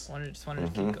Incredibles was. Just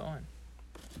wanted to keep going.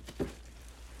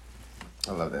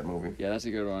 I love that movie. Yeah, that's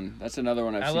a good one. That's another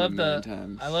one I've I seen love a million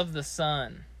times. I love the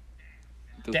sun.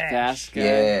 the Dash. fast guy.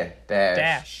 Yeah,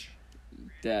 Dash.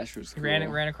 Dash was He cool.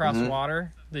 ran across Mhm.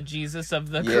 water. The Jesus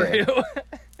of the Yeah. crew.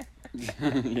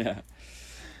 Yeah.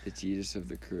 The Jesus of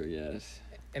the crew, yes.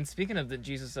 And speaking of the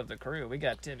Jesus of the crew, we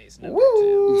got Timmy's number 2.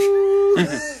 Woo!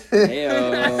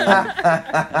 Heyo.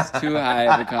 That's too high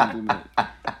of a compliment.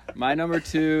 My number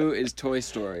 2 is Toy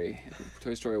Story.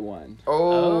 Toy Story 1.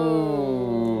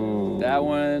 Oh. That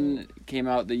one came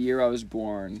out the year I was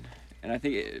born. And I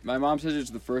think my mom says it's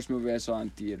the first movie I saw in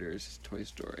theaters, Toy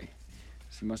Story.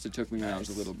 She must have took me when I was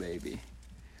a little baby.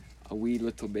 A wee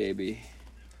little baby.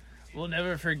 We'll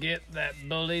never forget that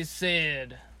bully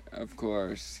Sid. Of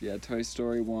course. Yeah, Toy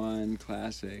Story 1,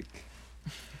 classic.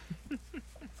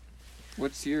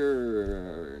 What's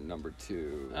your number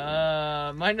 2?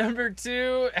 My number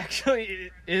 2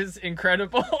 actually is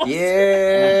Incredibles.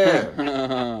 Yeah.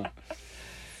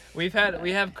 we have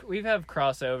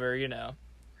crossover, you know.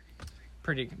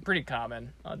 Pretty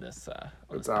common on this.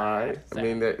 It's alright. I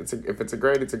mean, if it's a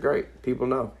great, it's a great. People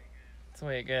know. That's the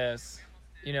way it goes.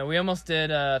 You know, we almost did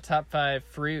top 5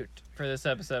 fruit for this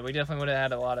episode. We definitely would have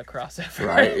had a lot of crossover.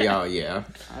 Right? Yeah.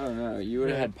 I don't know. You would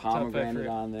have Yeah, had pomegranate fruit.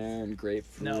 on there and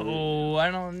grapefruit. No,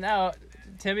 I don't know.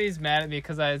 Timmy's mad at me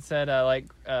because I had said No,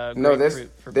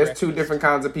 grapefruit for there's 2 breakfast. different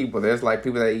kinds of people. There's like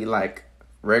people that eat like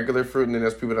regular fruit, and then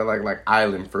there's people that like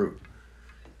island fruit,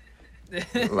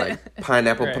 like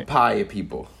pineapple Right. papaya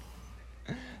people.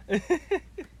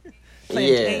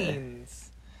 Plantains.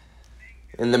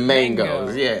 And the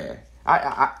mangoes. Mango. Yeah.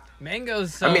 I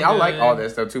Mango's so mean, I like good. all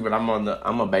that stuff too, but I'm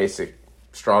a basic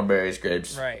strawberries,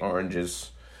 grapes, Right.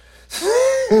 oranges.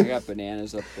 I got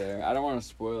bananas up there. I don't want to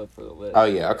spoil it for the list. Oh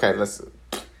yeah, okay. Let's.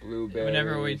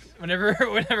 Blueberries.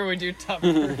 Whenever we do top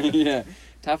fruit. Yeah.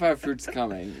 Top 5 fruits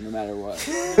coming, no matter what.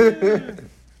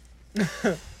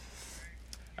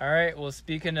 All right. Well,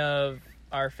 speaking of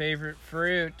our favorite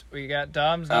fruit, we got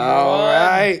Dom's number All 1.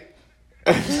 right.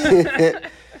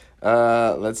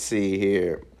 Let's see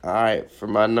here. All right, for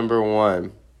my number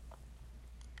 1.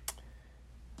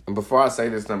 And before I say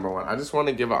this number 1, I just want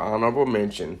to give an honorable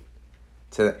mention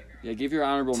to Yeah, give your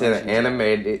honorable the mention.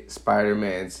 animated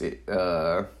Spider-Man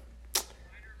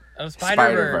Oh,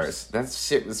 Spider-Verse. That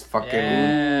shit was fucking.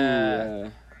 Yeah.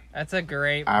 That's a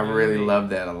great movie. I really love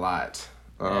that a lot.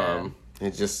 Yeah.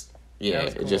 It just, That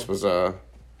was it just cool.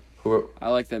 was I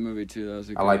like that movie too. That was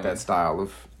a I good like one. that style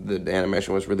of the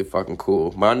animation was really fucking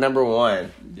cool. My number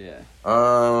one, Yeah.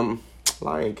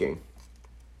 Lion King.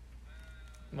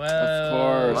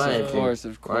 Well, Lion Of King. course.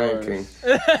 Lion King.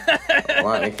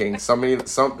 Lion King. So many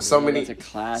That's a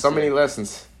classic. so many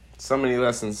lessons. So many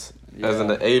lessons. As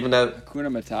Yeah. even Hakuna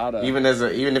Matata. even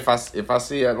if I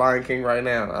see a Lion King right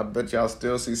now, I bet y'all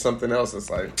still see something else. It's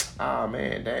like,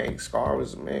 man, dang, Scar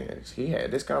was he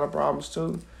had this kind of problems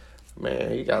too.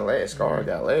 Man, he got layers. Scar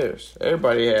got layers.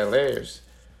 Everybody had layers,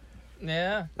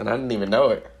 yeah. and I didn't even know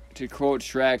it. To quote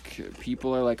Shrek,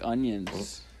 people are like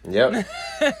onions. Yep.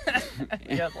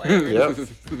 Yep. Yep.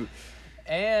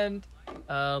 And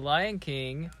Lion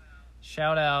King,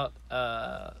 shout out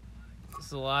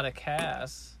Zalata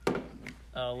Cass,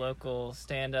 a local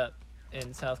stand-up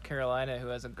in South Carolina who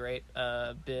has a great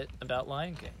bit about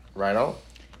Lion King. Right on.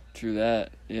 True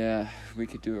that. Yeah, we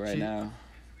could do it right She- now.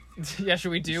 Yeah,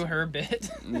 should we do her bit?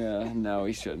 Yeah, no,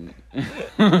 we shouldn't.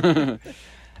 I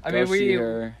Go mean, see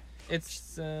her.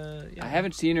 It's I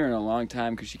haven't seen her in a long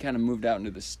time because she kind of moved out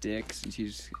into the sticks and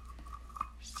she's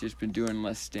just been doing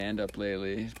less stand-up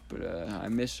lately. But I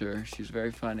miss her. She's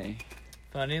very funny.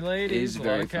 funny lady. Is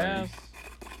very Zalata funny. Cass.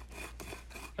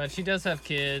 But she does have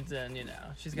kids, and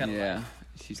she's got a Yeah, life.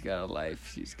 she's got a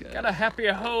life. She's Got a happy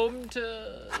home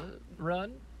to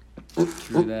run.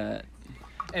 True that.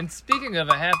 And speaking of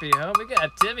a happy home, we got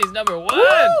Timmy's number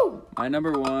one. My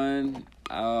number one.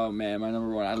 Oh man, my number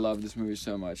one. I love this movie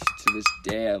so much. To this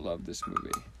day, I love this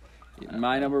movie.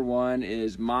 My number one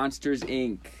is Monsters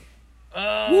Inc.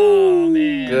 Oh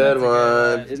man, Good that's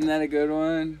a one. Isn't that a good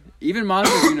one? Even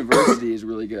Monsters University is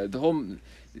really good. The whole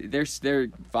their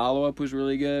follow up was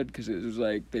really good because it was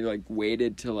like they like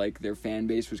waited till like their fan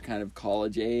base was kind of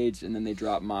college age and then they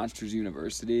dropped Monsters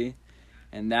University,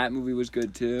 and that movie was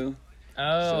good too.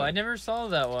 Oh, So- I never saw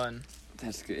that one.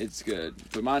 That's good. It's good,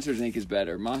 but Monsters Inc. is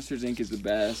better. Monsters Inc. is the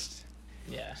best.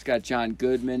 Yeah. It's got John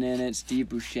Goodman in it, Steve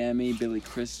Buscemi, Billy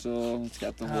Crystal. It's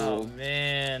got the Oh whole.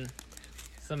 man,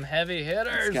 some heavy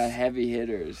hitters. It's got heavy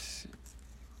hitters,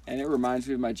 and it reminds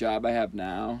me of my job I have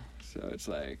now. So it's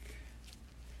like.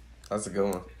 That's a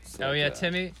good one. it's Oh like, yeah,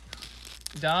 Timmy,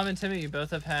 Dom and Timmy, you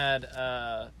both have had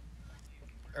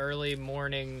early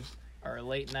morning or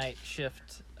late night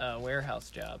shift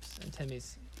warehouse jobs, and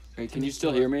Timmy's. Wait, can you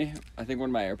still hear me? I think one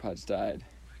of my AirPods died.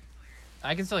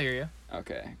 I can still hear you.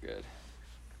 Okay, good.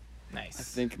 Nice. I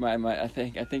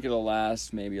think I think it'll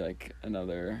last maybe like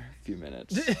another few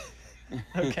minutes.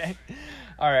 Okay.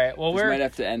 All right. Well, We we're might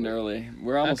have to end early.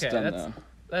 We're almost Okay, done that's- though.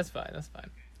 that's fine. That's fine.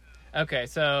 Okay,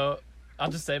 so I'll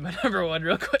just say my number one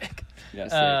real quick.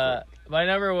 Yes. Yeah, My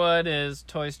number one is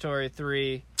Toy Story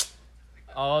 3.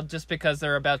 All just because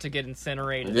they're about to get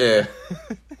incinerated. Yeah.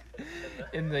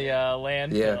 In the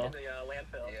landfill. Yeah.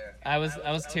 I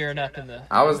was tearing up in the.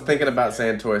 I was thinking about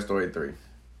saying Toy Story 3.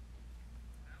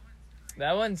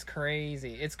 That one's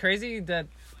crazy. It's crazy that,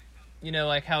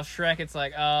 like how Shrek. It's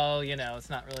like, oh, it's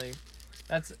not really.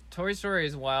 That's Toy Story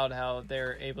is wild how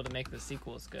they're able to make the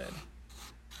sequels good.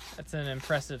 That's an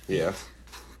impressive feat. Yeah.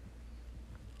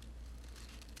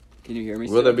 Can you hear me?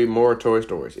 Will still? there be more Toy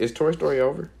Stories? Is Toy Story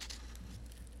over?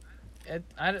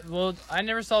 I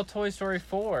never saw Toy Story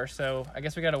 4, so I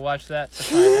guess we got to watch that to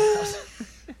find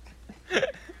out.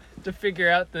 To figure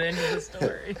out the end of the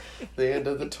story. The end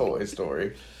of the Toy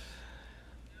Story.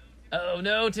 Oh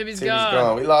no, Timmy's Timmy's gone.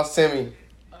 gone. We lost Timmy.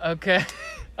 Okay.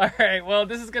 All right. Well,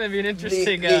 this is going to be an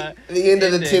interesting. The end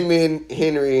of the ending. Timmy and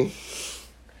Henry.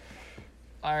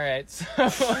 All right.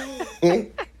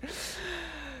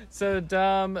 So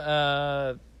Dom,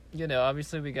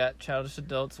 obviously we got Childish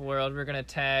Adults World. We're gonna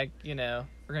tag, the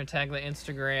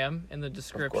Instagram in the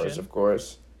description. Of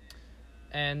course.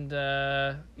 And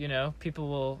people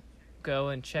will go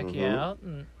and check you out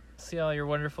and see all your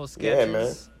wonderful Yeah,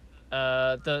 sketches.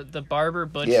 man. The Barber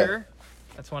Butcher.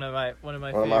 That's one of my One of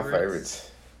favorites. my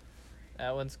favorites.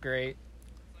 That one's great.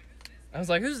 I was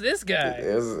like, who's this guy?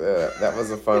 That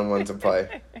was a fun one to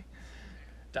play.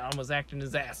 Dom was acting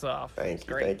his ass off. Thank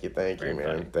you, Great. thank you, Very man.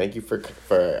 funny. Thank you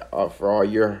for all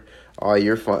your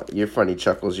funny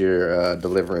chuckles you're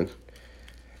delivering.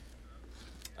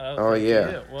 Oh thank yeah.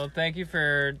 you. Well, thank you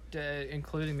for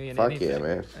including me in Fuck anything. yeah,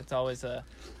 man. It's always a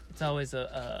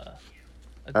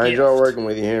I enjoy gift. working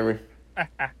with you, Henry.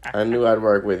 I knew I'd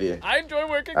work with you. I enjoy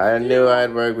working. I with knew you.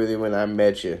 I'd work with you when I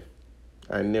met you.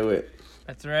 I knew it.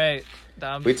 That's right.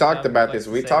 Dom, We talked Dom about likes this.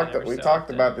 to We say talked. that every We so talked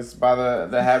often. about this by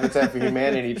the Habitat for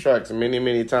Humanity trucks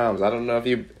many times. I don't know if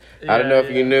you. I don't know if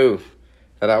Yeah, you knew.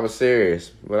 That I was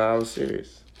serious. But I was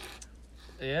serious.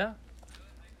 Yeah.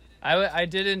 I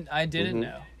didn't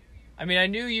know. I mean, I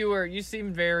knew you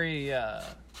seemed very,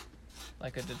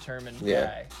 like a determined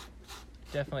guy.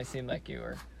 Definitely seemed like you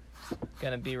were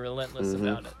gonna be relentless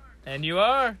about it. And you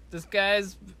are. This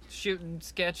guy's shooting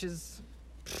sketches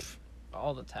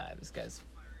all the time. This guy's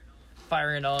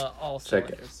firing all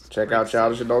cylinders. Check out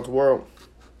Childish Adults World.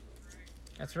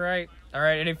 That's right. All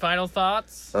right, any final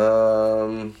thoughts?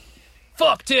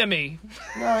 Fuck Timmy!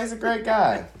 No, he's a great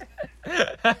guy.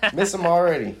 Miss him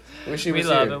already. Wish he was We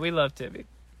love here. it. We love Timmy.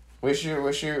 Wish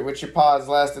your pods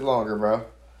lasted longer, bro.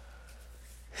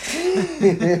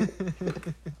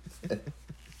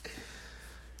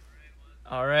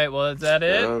 All right, well, is that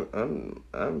it? I'm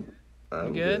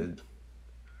good?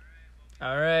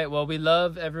 All right, well, we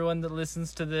love everyone that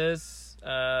listens to this.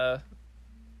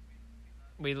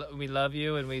 We love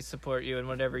you and we support you in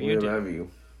whatever you do. We love you.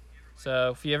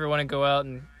 So if you ever want to go out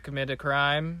and commit a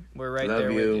crime, we're right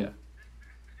there with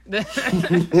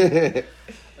you.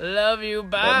 Love you. Bye.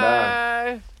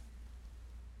 Bye-bye.